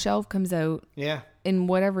on the Shelf comes out Yeah. in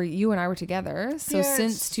whatever you and I were together. So Yeah,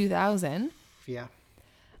 since it's- 2000. Yeah.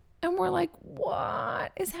 And we're like,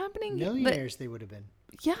 what is happening? But- Millionaires they would have been.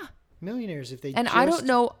 yeah. Millionaires if they. And I don't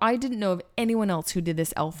know. I didn't know of anyone else who did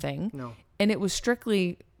this elf thing. No. And it was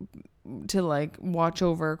strictly to like watch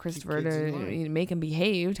over Christopher kids in to line. make him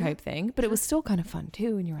behave type thing. But it was still kind of fun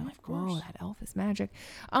too. And you were like, whoa, course. that elf is magic.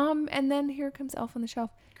 And then here comes Elf on the Shelf.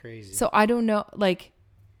 Crazy. So I don't know. Like,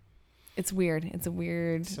 it's weird. It's a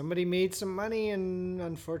weird. Somebody made some money, and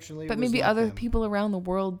unfortunately, But it was maybe not other them. people around the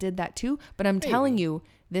world did that too. But I'm telling you,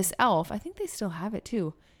 this elf, I think they still have it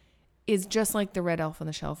too, is just like the red elf on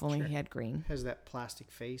the shelf, only he had green. has that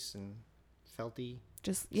plastic face and felty.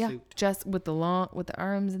 Just yeah, Suit. just with the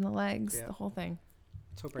arms and the legs, Yeah. the whole thing.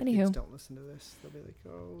 Let's hope our Anywho. kids don't listen to this. They'll be like,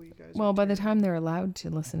 "Oh, you guys." Well, are by the terrible." time they're allowed to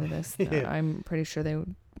listen to this, Yeah. I'm pretty sure they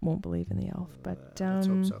won't believe in the elf. But Let's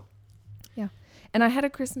hope so. yeah, and I had a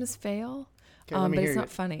Christmas fail, Okay, let me but hear it's not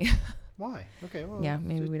it. funny. Why? Okay. Well. Yeah,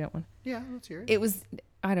 maybe we don't want. Yeah, let's hear it. It was,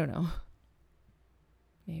 I don't know.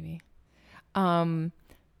 Maybe.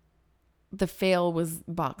 The fail was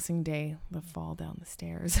Boxing Day, the fall down the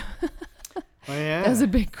stairs. Oh yeah. That was a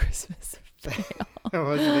big Christmas fail. That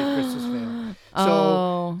was a big Christmas fail.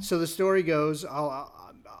 Oh. So the story goes.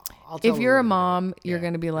 I'll tell If you're a little bit. mom, you're Yeah,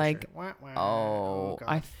 going to be for like, sure. Wah, wah. oh, God.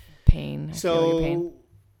 I pain. I feel your pain. So,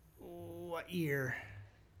 what year?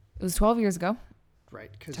 It was 12 years ago.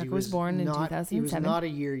 Right, because Tucker was born in He was 2007. not a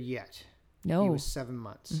year yet. No. He was 7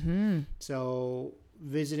 months. Mm-hmm. So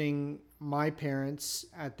visiting my parents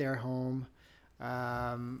at their home,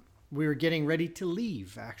 we were getting ready to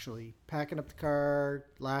leave, actually. Packing up the car,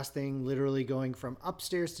 last thing, literally going from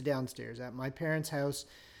upstairs to downstairs. At my parents' house,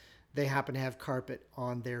 they happen to have carpet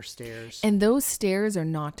on their stairs. And those stairs are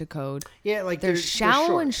not to code. Yeah, like They're shallow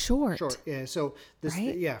short, and short. Short, yeah. So this,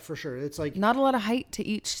 Right? yeah, for sure. It's like Not a lot of height to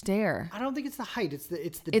each stair. I don't think it's the height. It's the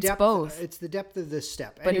It's depth. both. It's the depth of the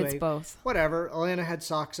step. But anyway, it's both. Whatever. Alana had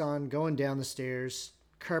socks on, going down the stairs,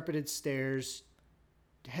 carpeted stairs.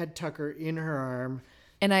 Had Tucker in her arm.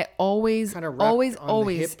 And I always, Kinda wrapped always, on the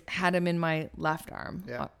always hip. had him in my left arm,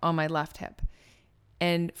 Yeah. on my left hip.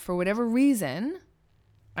 And for whatever reason,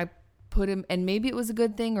 I put him, and maybe it was a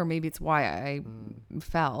good thing, or maybe it's why I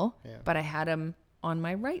fell, Yeah. but I had him on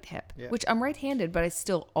my right hip, Yeah. which I'm right-handed, but I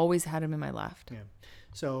still always had him in my left. Yeah.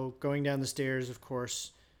 So going down the stairs, of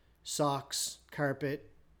course, socks,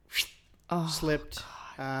 carpet, slipped,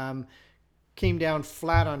 came down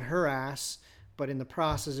flat on her ass. But in the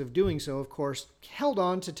process of doing so, of course, held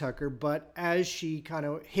on to Tucker. But as she kind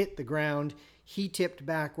of hit the ground, he tipped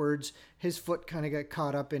backwards. His foot kind of got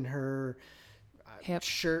caught up in her Hip.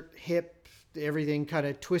 shirt, hip, everything kind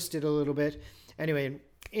of twisted a little bit. Anyway,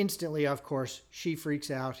 instantly, of course, she freaks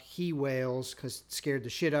out. He wails because it scared the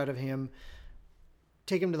shit out of him.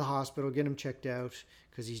 Take him to the hospital, get him checked out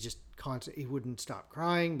because he's just constant. He wouldn't stop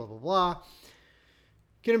crying, blah, blah, blah.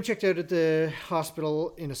 Get him checked out at the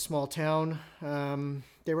hospital in a small town.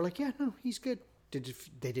 They were like, yeah, no, he's good.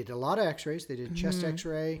 They did a lot of x-rays. They did chest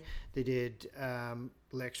x-ray. They did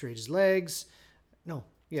x-rayed his legs. No,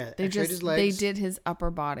 yeah, They x-rayed his legs. did his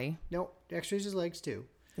upper body. No, x-rays his legs too.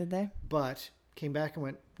 Did they? But came back and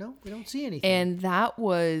went, no, we don't see anything. And that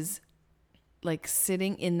was like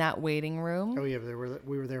sitting in that waiting room Oh yeah, we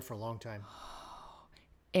were there for a long time.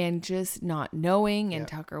 and just not knowing. And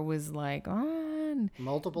Yeah. Tucker was like, on.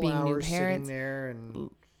 Multiple Being new hours sitting parents. there, and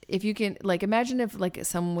If you can, like, imagine if like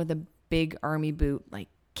someone with a big army boot like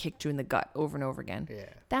kicked you in the gut over and over again. yeah,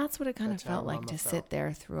 That's what it kind That's of how felt like Mama to felt. sit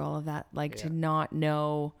there through all of that, like to Yeah. not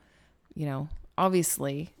know, you know,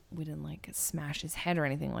 obviously we didn't like smash his head or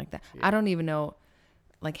anything like that. I don't even know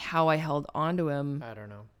like how I held onto him. I don't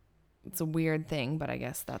know. It's a weird thing, but I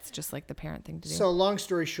guess that's just like the parent thing to do. So long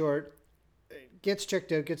story short, gets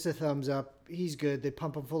checked out, gets the thumbs up. He's good. They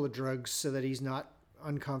pump him full of drugs so that he's not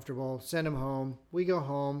uncomfortable. Send him home. We go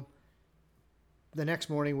home. the next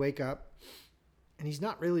morning, wake up, and he's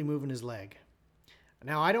not really moving his leg.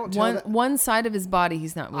 Now, I don't tell One that, one side of his body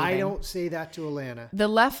he's not moving. I don't say that to Alana. The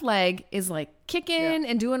left leg is like kicking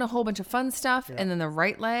and doing a whole bunch of fun stuff, Yeah. and then the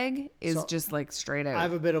right leg is So, just like straight out. I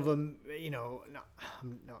have a bit of a,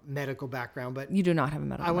 not medical background, but You do not have a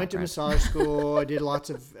medical I went to background. massage school. I did lots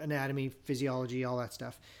of anatomy, physiology, all that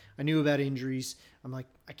stuff. I knew about injuries. I'm like,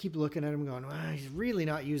 I keep looking at him going, well, he's really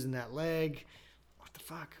not using that leg. What the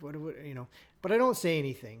fuck? What, but I don't say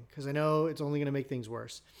anything because I know it's only going to make things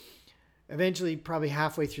worse. Eventually, probably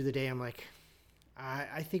halfway through the day, I'm like,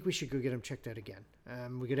 I think we should go get him checked out again.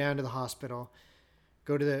 We go down to the hospital,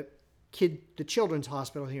 go to the children's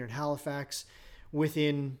hospital here in Halifax.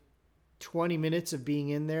 Within 20 minutes of being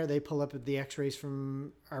in there, they pull up the x-rays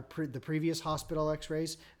from the previous hospital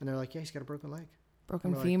x-rays, and they're like, yeah, he's got a broken leg.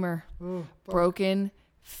 Broken like, femur. Oh, fuck. Broken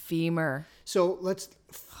femur. So let's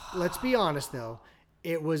be honest, though.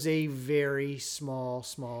 It was a very small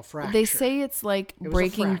fracture. They say it's like was a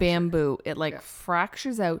breaking fracture. bamboo. It like Yeah.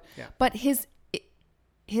 fractures out. Yeah. But his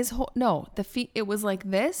whole it was like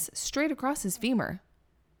this straight across his femur.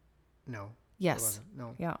 No. Yes. It wasn't.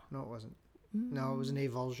 No. Yeah. No, it wasn't. No, it was an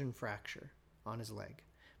avulsion fracture on his leg,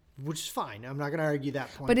 which is fine. I'm not going to argue that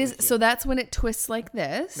point. But with you. so that's when it twists like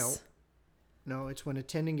this. No, it's when a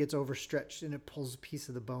tendon gets overstretched and it pulls a piece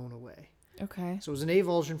of the bone away. Okay. So it was an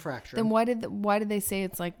avulsion fracture. Then why did they say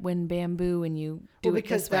it's like when bamboo and you do it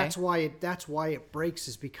because this way? that's why it breaks,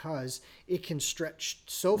 is because it can stretch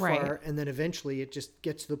so far, Right. and then eventually it just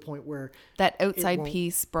gets to the point where That outside won't-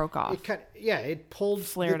 piece broke off. it pulled,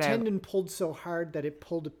 Flared the out. tendon pulled so hard that it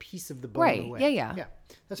pulled a piece of the bone Right. away. Yeah. Yeah.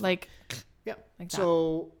 That's like yeah. like that.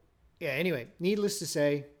 So anyway, needless to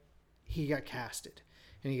say, he got casted,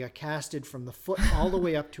 and he got casted from the foot all the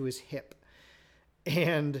way up to his hip,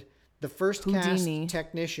 and the first Houdini. cast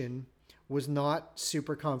technician was not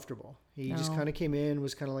super comfortable. He just No. kind of came in,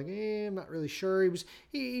 was kind of like, I'm not really sure.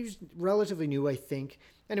 He was relatively new, I think.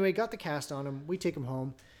 Anyway, got the cast on him. We take him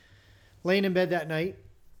home. Laying in bed that night.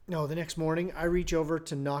 No, the next morning, I reach over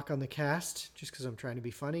to knock on the cast just because I'm trying to be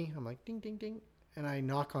funny. I'm like, ding, ding, ding. And I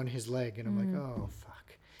knock on his leg, and I'm like, oh,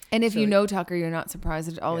 fuck. And if So- you know Tucker, you're not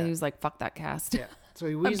surprised at all. Yeah. He was like, fuck that cast. Yeah. So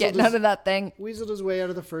he I'm getting out of that thing. weaseled his way out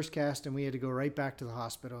of the first cast, and we had to go right back to the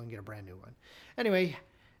hospital and get a brand new one. Anyway,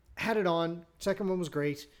 had it on. Second one was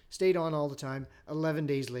great. Stayed on all the time. 11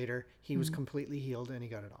 days later, he was completely healed, and he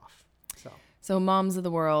got it off. So moms of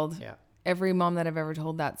the world, Yeah. every mom that I've ever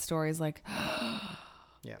told that story is like,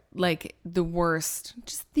 Yeah. like the worst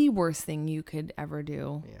thing you could ever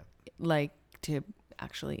do. Yeah. Like to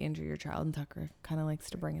actually injure your child. And Tucker kind of likes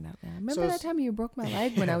to bring it up now. Remember So that it's- time you broke my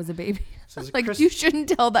leg when I was a baby? So it's Like, Chris- you shouldn't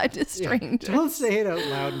tell that to Yeah. strangers. Don't say it out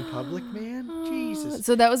loud in public, man. Jesus.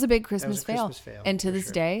 So that was a big Christmas, a Christmas fail, And to for this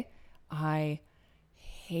sure. day, I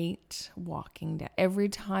hate walking down. Every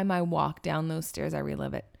time I walk down those stairs, I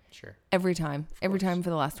relive it. Sure. Every time. Every course. time for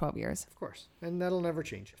the last 12 years. Of course. And that'll never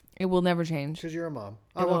change It will never change. because you're a mom.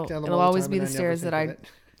 I It'll, walk down them it'll all the always time be and the I never stairs think that I of it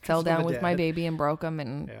 'cause fell I'm down a with my dad. baby and broke them,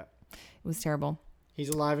 and Yeah. it was terrible. He's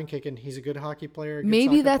alive and kicking. He's a good hockey player. a good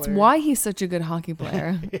Maybe soccer that's player. why he's such a good hockey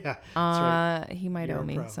player. Yeah. That's right. He might You're owe a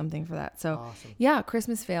me pro. something for that. So Awesome. yeah,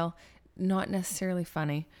 Christmas fail, not necessarily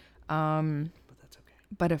funny, But that's okay.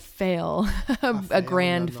 but a fail, a fail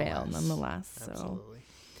grand fail nonetheless. nonetheless. So Absolutely.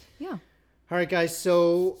 yeah. All right, guys.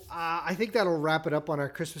 So I think that'll wrap it up on our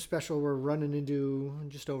Christmas special. We're running into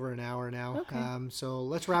just over an hour now. Okay. So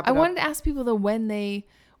let's wrap it I up. wanted to ask people though, when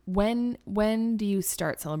do you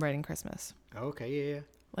start celebrating Christmas? Okay. Yeah.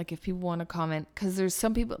 Like if people want to comment, because there's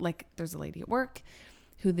some people, like there's a lady at work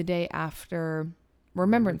who the day after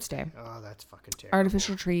Remembrance Day, Oh, that's fucking terrible.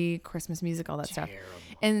 artificial tree, Christmas music, all that stuff. Terrible.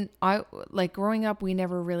 And I, like growing up, we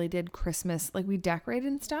never really did Christmas. Like we decorated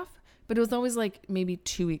and stuff, but it was always like maybe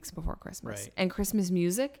 2 weeks before Christmas. Right. And Christmas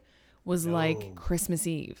music was like No. Christmas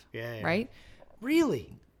Eve. Yeah, yeah. Right?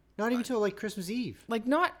 Really? Not even till like Christmas Eve. Like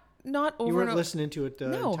not over You weren't and listening to it the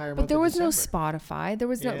no, entire month but there of was no December. Spotify. There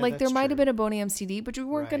was no, Yeah, like there that's might have true. been a Boney M CD, but you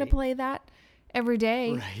weren't going to Right. play that every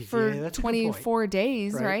day Right, for yeah, that's a good 24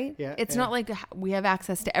 days, Right, right? yeah, It's yeah. not like we have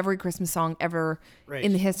access to every Christmas song ever Right.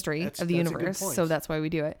 in the history That's- of the that's a good universe. point. So that's why we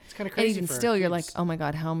do it. It's kinda And crazy even for our still, you're like, kids. oh my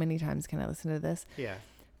God, how many times can I listen to this? Yeah.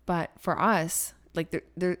 But for us, like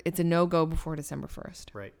it's a no-go before December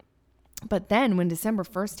 1st. Right. But then when December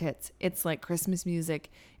 1st hits, it's like Christmas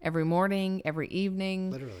music every morning, every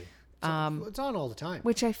evening. Literally. It's on all the time.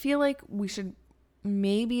 Which I feel like we should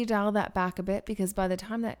maybe dial that back a bit, because by the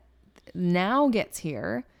time that now gets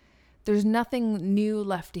here, There's nothing new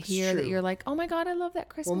left to hear that true. you're like, oh my God, I love that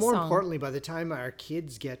Christmas Well, more song. importantly, by the time our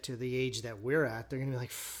kids get to the age that we're at, they're gonna be like,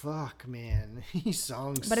 "Fuck, man, these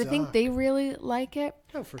songs." But I think suck." they really like it.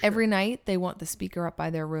 Oh, for sure. Every night they want the speaker up by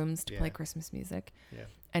their rooms to play Yeah. Christmas music. Yeah.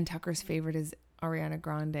 And Tucker's favorite is Ariana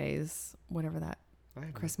Grande's, whatever that I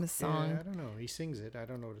haven't- Christmas Yeah, song. I don't know. He sings it. I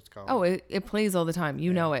don't know what it's called. Oh, it plays all the time.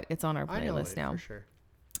 You know it. It's on our I know playlist it now. for sure.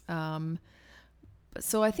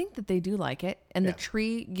 So I think that they do like it. And Yeah. the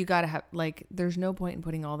tree, you got to have, like, there's no point in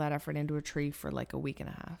putting all that effort into a tree for like a week and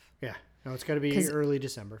a half. Yeah. No, it's got to be 'Cause early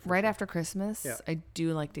December. For Right sure. after Christmas, Yeah. I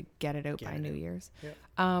do like to get it out Get by it New out. Year's. Yeah.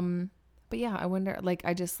 But yeah, I wonder, like,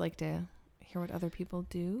 I just like to hear what other people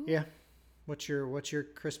do. Yeah. What's your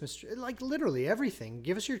Christmas, like literally everything.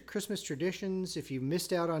 Give us your Christmas traditions. If you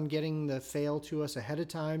missed out on getting the fail to us ahead of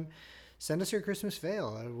time, send us your Christmas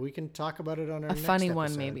fail. We can talk about it on our A next funny one,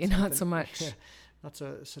 episode. maybe, not so much. Not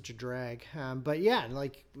such a drag. But yeah,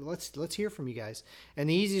 like let's hear from you guys. And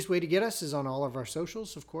the easiest way to get us is on all of our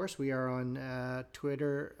socials. Of course, we are on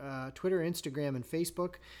Twitter, Instagram, and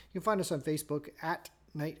Facebook. You can find us on Facebook at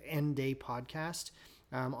Night and Day Podcast.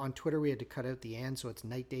 On Twitter, we had to cut out the "and," so it's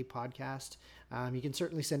Night Day Podcast. You can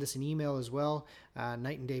certainly send us an email as well,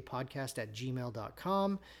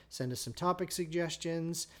 nightandDayPodcast@gmail.com. Send us some topic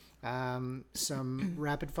suggestions, some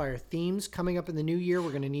rapid fire themes coming up in the new year. We're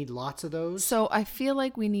going to need lots of those. So I feel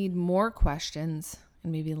like we need more questions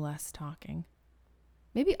and maybe less talking.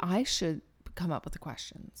 Maybe I should come up with the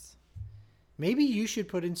questions. Maybe you should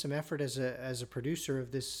put in some effort as a producer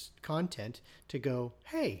of this content to go,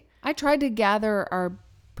 hey, I tried to gather our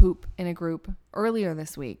poop in a group earlier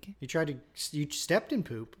this week. you stepped in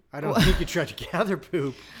poop. I don't think you tried to gather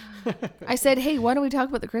poop. I said, hey, why don't we talk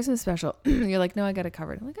about the Christmas special? You're like, no, I got it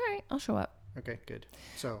covered. I'm like, all right, I'll show up. Okay, good.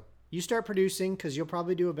 So you start producing because you'll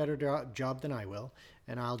probably do a better job than I will,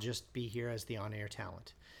 and I'll just be here as the on-air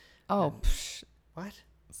talent. Oh, What?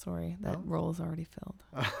 sorry, that role is already filled.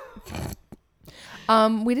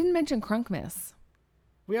 Oh. We didn't mention Crunkmas.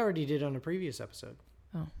 We already did on a previous episode.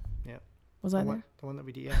 Oh, Yeah. was I there? The one that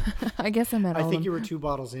we did, yeah. I guess I'm at all I of think them. you were 2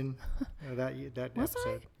 bottles in that Was I?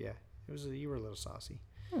 episode. Yeah, it was. You were a little saucy.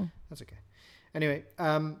 That's okay. Anyway,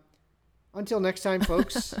 until next time,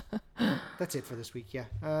 folks. That's it for this week. Yeah.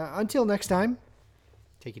 Until next time,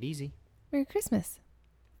 take it easy. Merry Christmas.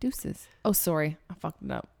 Deuces. Oh, sorry, I fucked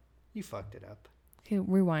it up. You fucked it up. Okay,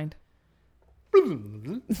 rewind.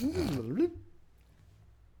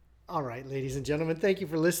 All right, ladies and gentlemen, thank you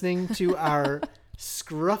for listening to our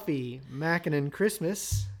scruffy Mackinnon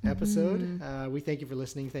Christmas episode. We thank you for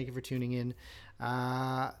listening. Thank you for tuning in.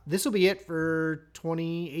 This will be it for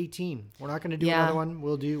 2018. We're not going to do Yeah. another one.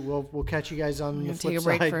 We'll catch you guys on the We'll flip take a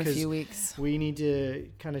break side for a 'cause few weeks. we need to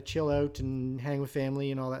kind of chill out and hang with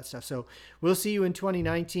family and all that stuff. So we'll see you in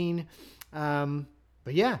 2019.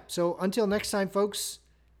 But yeah, so until next time, folks,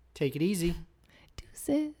 take it easy.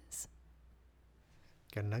 Deuces.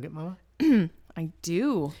 Got a nugget, Mama? I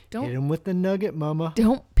do. Hit Don't him with the nugget, Mama.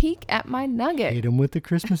 peek at my nugget. Hit him with the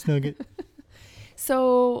Christmas nugget.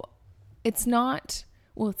 So it's not.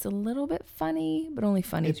 Well, it's a little bit funny, but only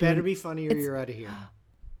funny. It to better an- be funny or you're out of here.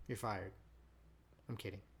 You're fired. I'm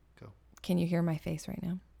kidding. Go. Can you hear my face right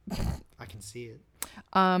now? I can see it.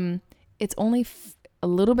 It's only a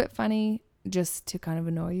little bit funny, just to kind of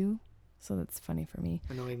annoy you. So that's funny for me.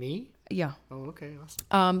 Annoy me? Yeah. Oh, okay.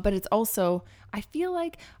 Awesome. But it's also, I feel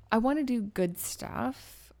like I want to do good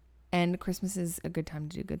stuff, and Christmas is a good time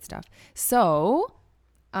to do good stuff. So,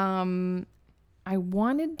 I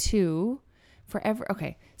wanted to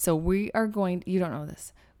okay. So we are going, you don't know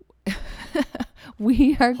this.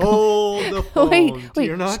 We are going, Hold the phone. wait,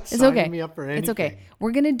 You're not it's signing okay. me up for anything. It's okay.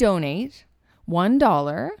 We're going to donate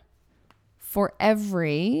 $1 for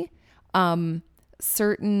every,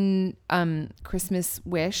 certain, Christmas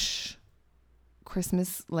wish,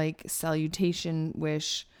 Christmas like salutation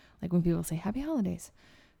wish, like when people say happy holidays.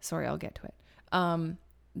 Sorry, I'll get to it.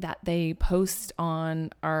 That they post on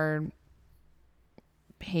our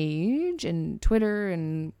page and Twitter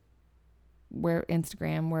and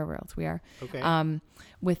Instagram, wherever else we are. Okay.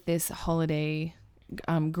 With this holiday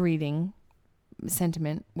greeting,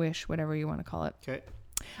 sentiment, wish, whatever you want to call it. Okay.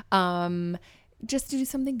 Just to do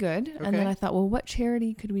something good. And then Okay. I thought, well, what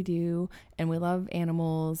charity could we do? And we love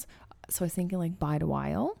animals. So I was thinking like Bide a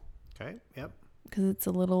While, Okay. Yep. because it's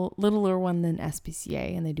a littler one than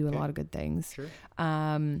SPCA, and they do a Okay. lot of good things. Sure.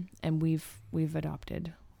 And we've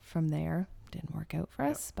adopted from there. Didn't work out for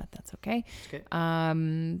us, but that's okay. Okay.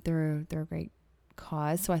 They're a great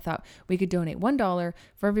cause. So I thought we could donate $1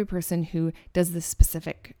 for every person who does this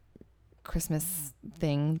specific Christmas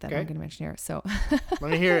thing that I'm Okay. going to mention here. So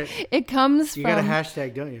Let me hear it. it comes You from. got a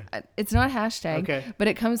hashtag, don't you? It's not hashtag, Okay. but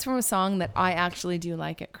it comes from a song that I actually do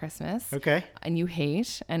like at Christmas. Okay. And you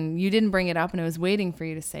hate, and you didn't bring it up, and I was waiting for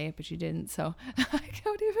you to say it, but you didn't. So I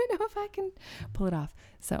don't even know if I can pull it off.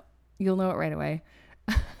 So you'll know it right away.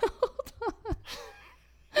 Hold on.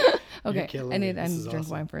 Okay, killing I me. need This to is drink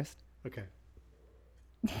awesome. wine first. Okay.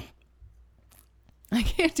 I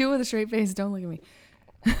can't do it with a straight face. Don't look at me.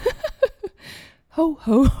 Ho,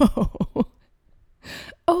 ho, ho.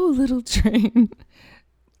 Oh, little train.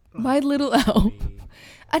 My little elf.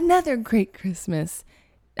 Another great Christmas.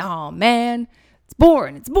 Oh, man. It's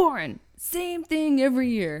boring. It's boring. Same thing every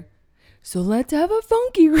year. So let's have a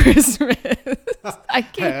funky Christmas. I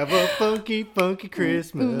can't. Have a funky, funky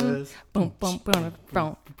Christmas. Boom, boom, boom,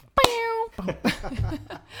 boom.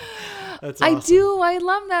 That's I awesome. do. I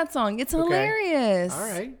love that song. It's hilarious. All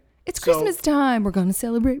right. It's So- Christmas time. We're going to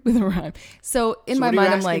celebrate with a rhyme. So in So my what are you mind,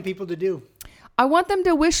 I'm asking like, people to do? I want them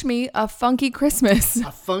to wish me a funky Christmas.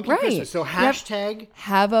 A funky Right. Christmas. So Yep. hashtag,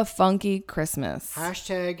 Have a funky Christmas.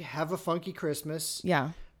 hashtag have a funky Christmas.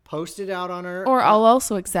 Yeah. Post it out on our. Or I'll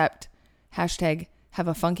also accept hashtag have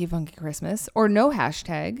a funky Christmas or no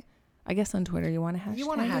hashtag. I guess on Twitter you want a hashtag. You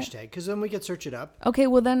want a it? hashtag because then we can search it up. Okay,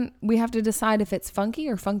 well then we have to decide if it's funky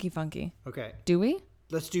or funky. Okay. Do we?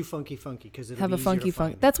 Let's do funky because it'll Have be a easier funky to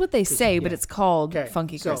find. That's what they say, but yeah. it's called Okay,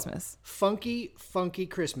 funky so, Christmas. Funky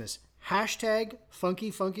Christmas. Hashtag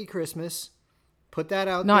funky Christmas. Put that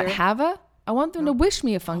out Not there. have a? I want them to wish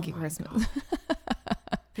me a Oh funky Christmas.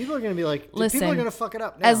 People are going to be like, Listen, people are going to fuck it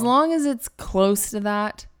up now. As long as it's close to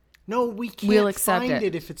that. No, we can't we'll accept find it.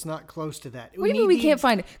 it if it's not close to that. What do you mean we can't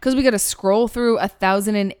find it? Because we got to scroll through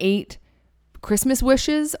 1,008 Christmas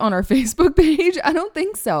wishes on our Facebook page? I don't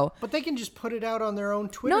think so. But they can just put it out on their own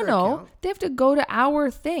Twitter No. account. They have to go to our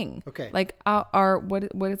thing. Okay. Like our what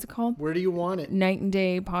is it called? Where do you want it? Night and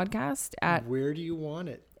Day podcast at Where do you want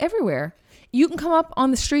it? everywhere. You can come up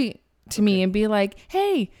on the street to me and be like,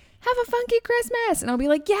 "Hey, have a funky Christmas," and I'll be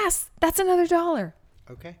like, "Yes, that's another $1."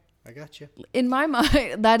 Okay, I got you. In my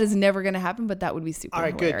mind, that is never going to happen, but that would be super All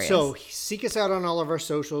right, hilarious. good. So seek us out on all of our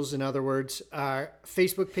socials. In other words, our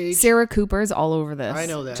Facebook page. Sarah Cooper's all over this. I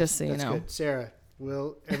know that. Just so you That's know. good. Sarah,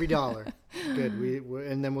 we'll every dollar. Good.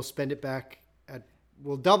 And then we'll spend it back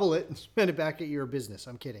we'll double it and spend it back at your business.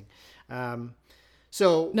 I'm kidding.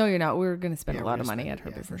 So No, you're not. We're going to spend yeah, a we're lot of gonna money spend at her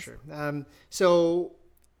it, yeah, business. for sure. So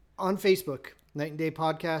on Facebook, Night and Day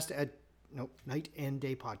Podcast Night and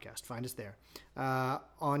Day Podcast. Find us there.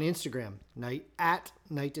 On Instagram,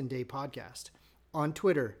 Night and Day Podcast. On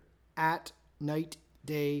Twitter, @Night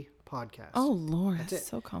Day Podcast. Oh Lord, That's it's it.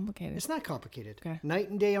 so complicated. It's not complicated. Okay. Night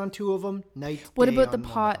and Day on 2 of them. What Day about on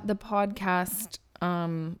one of them. the podcast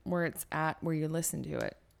where it's at where you listen to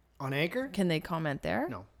it? On Anchor? Can they comment there?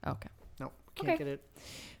 No. Okay. No, can't Okay. get it.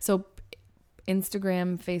 So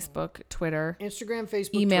Instagram, Facebook, Twitter. Instagram,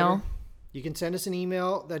 Facebook, Email. Twitter. You can send us an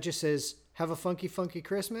email that just says, have a funky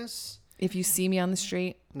Christmas. If you see me on the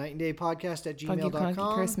street, Night and Day Podcast at funky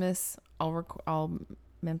gmail.com. Christmas, I'll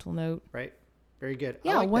mental note. Right. Very good. I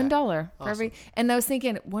Yeah, like $1 that. for every. And I was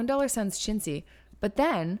thinking $1 sounds chintzy, but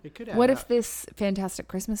then It could add what up. if this fantastic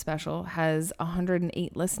Christmas special has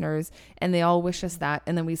 108 listeners and they all wish us that,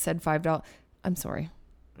 and then we said $5? I'm sorry,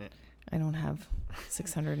 Yeah. I don't have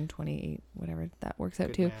 628, whatever that works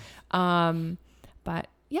out Good to. math. But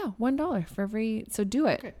yeah, $1 for every. So do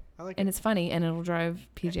it, Okay. I like and it. it's funny, and it'll drive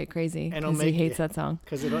PJ crazy And it'll because he make- hates that song.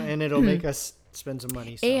 Because it'll make us spend some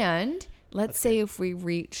money. So. And let's say if we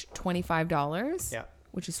reach $25, Yeah.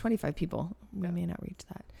 which is 25 people, we may not reach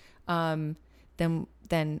that. Then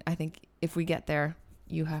I think if we get there,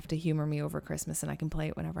 you have to humor me over Christmas, and I can play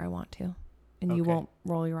it whenever I want to, and you Okay. won't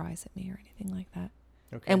roll your eyes at me or anything like that.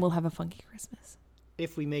 Okay. And we'll have a funky Christmas.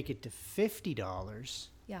 If we make it to $50,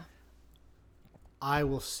 Yeah. I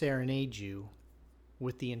will serenade you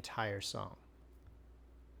with the entire song.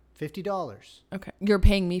 $50. Okay. You're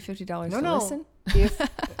paying me $50 to listen? If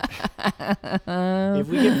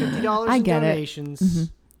we get $50 I in get it.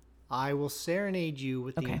 donations, I will serenade you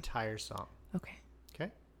with the Okay. entire song. Okay. Okay?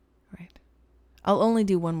 All right. I'll only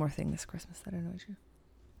do one more thing this Christmas that annoys you.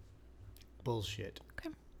 Bullshit. Okay.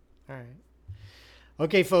 All right.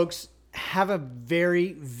 Okay, folks. Have a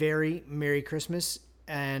very, very Merry Christmas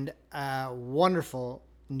and a wonderful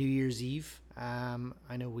New Year's Eve.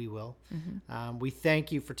 I know we will. We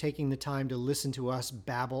thank you for taking the time to listen to us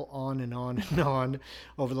babble on and on and on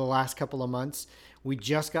over the last couple of months. We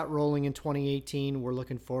just got rolling in 2018. We're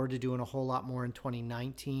looking forward to doing a whole lot more in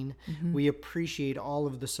 2019. We appreciate all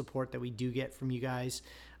of the support that we do get from you guys.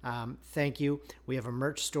 Thank you. We have a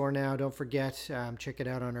merch store now. Don't forget, check it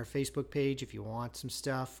out on our Facebook page. If you want some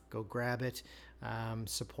stuff, go grab it.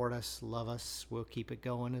 Support us, love us. We'll keep it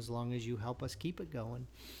going as long as you help us keep it going.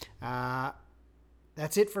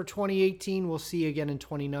 That's it for 2018. We'll see you again in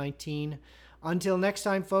 2019. Until next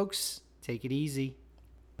time, folks, take it easy.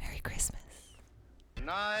 Merry Christmas.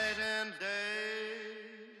 Night and day.